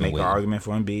can make an argument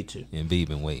for Embiid, too. Embiid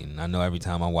been waiting. I know every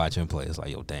time I watch him play, it's like,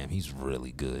 yo, damn, he's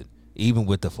really good. Even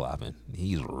with the flopping,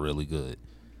 he's really good.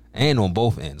 And on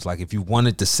both ends. Like, if you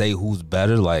wanted to say who's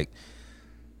better, like,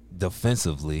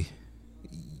 defensively,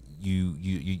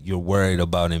 you're worried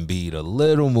about Embiid a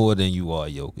little more than you are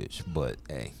Jokic. But,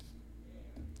 hey,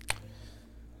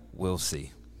 we'll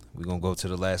see. We're going to go to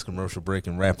the last commercial break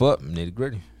and wrap up. Nitty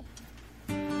gritty.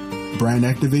 Brand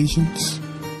activations,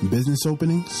 business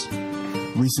openings,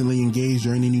 recently engaged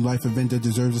or any new life event that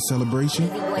deserves a celebration?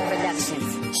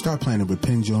 Start planning with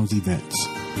Penn Jones Events.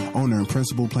 Owner and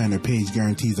principal planner Paige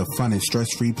guarantees a fun and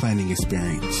stress-free planning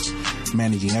experience,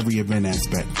 managing every event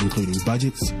aspect, including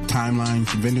budgets, timelines,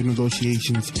 vendor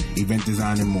negotiations, event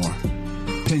design, and more.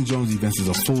 Penn Jones Events is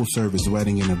a full-service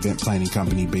wedding and event planning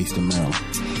company based in Maryland.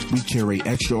 We curate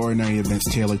extraordinary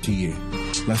events tailored to you.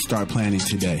 Let's start planning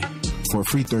today. For a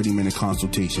free 30-minute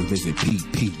consultation, visit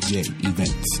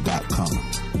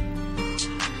ppjevents.com.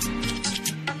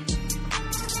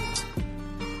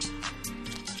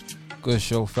 Good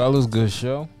show, fellas. Good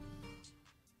show.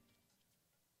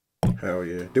 Hell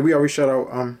yeah. Did we already shout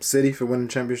out City for winning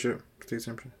the championship? State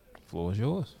championship? Floor is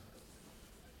yours.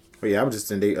 Oh yeah, I was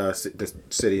just in the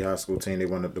City High School team. They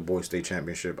won the boys state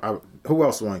championship. Who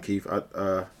else won, Keith?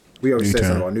 We already said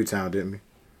something about Newtown, didn't we?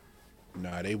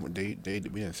 Nah, they we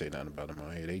didn't say nothing about them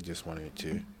on here. They just wanted it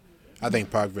too. I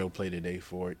think Parkville played today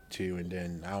for it too, and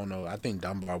then I don't know. I think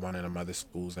Dunbar one of them other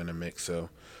schools in the mix. So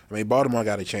I mean, Baltimore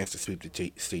got a chance to sweep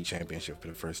the state championship for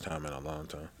the first time in a long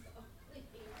time.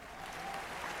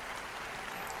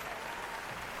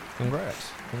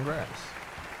 Congrats.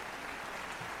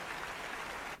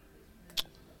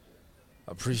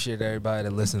 Appreciate everybody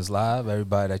that listens live,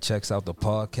 everybody that checks out the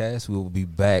podcast. We will be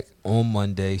back on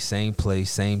Monday, same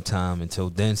place, same time.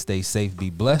 Until then, stay safe, be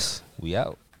blessed. We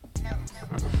out.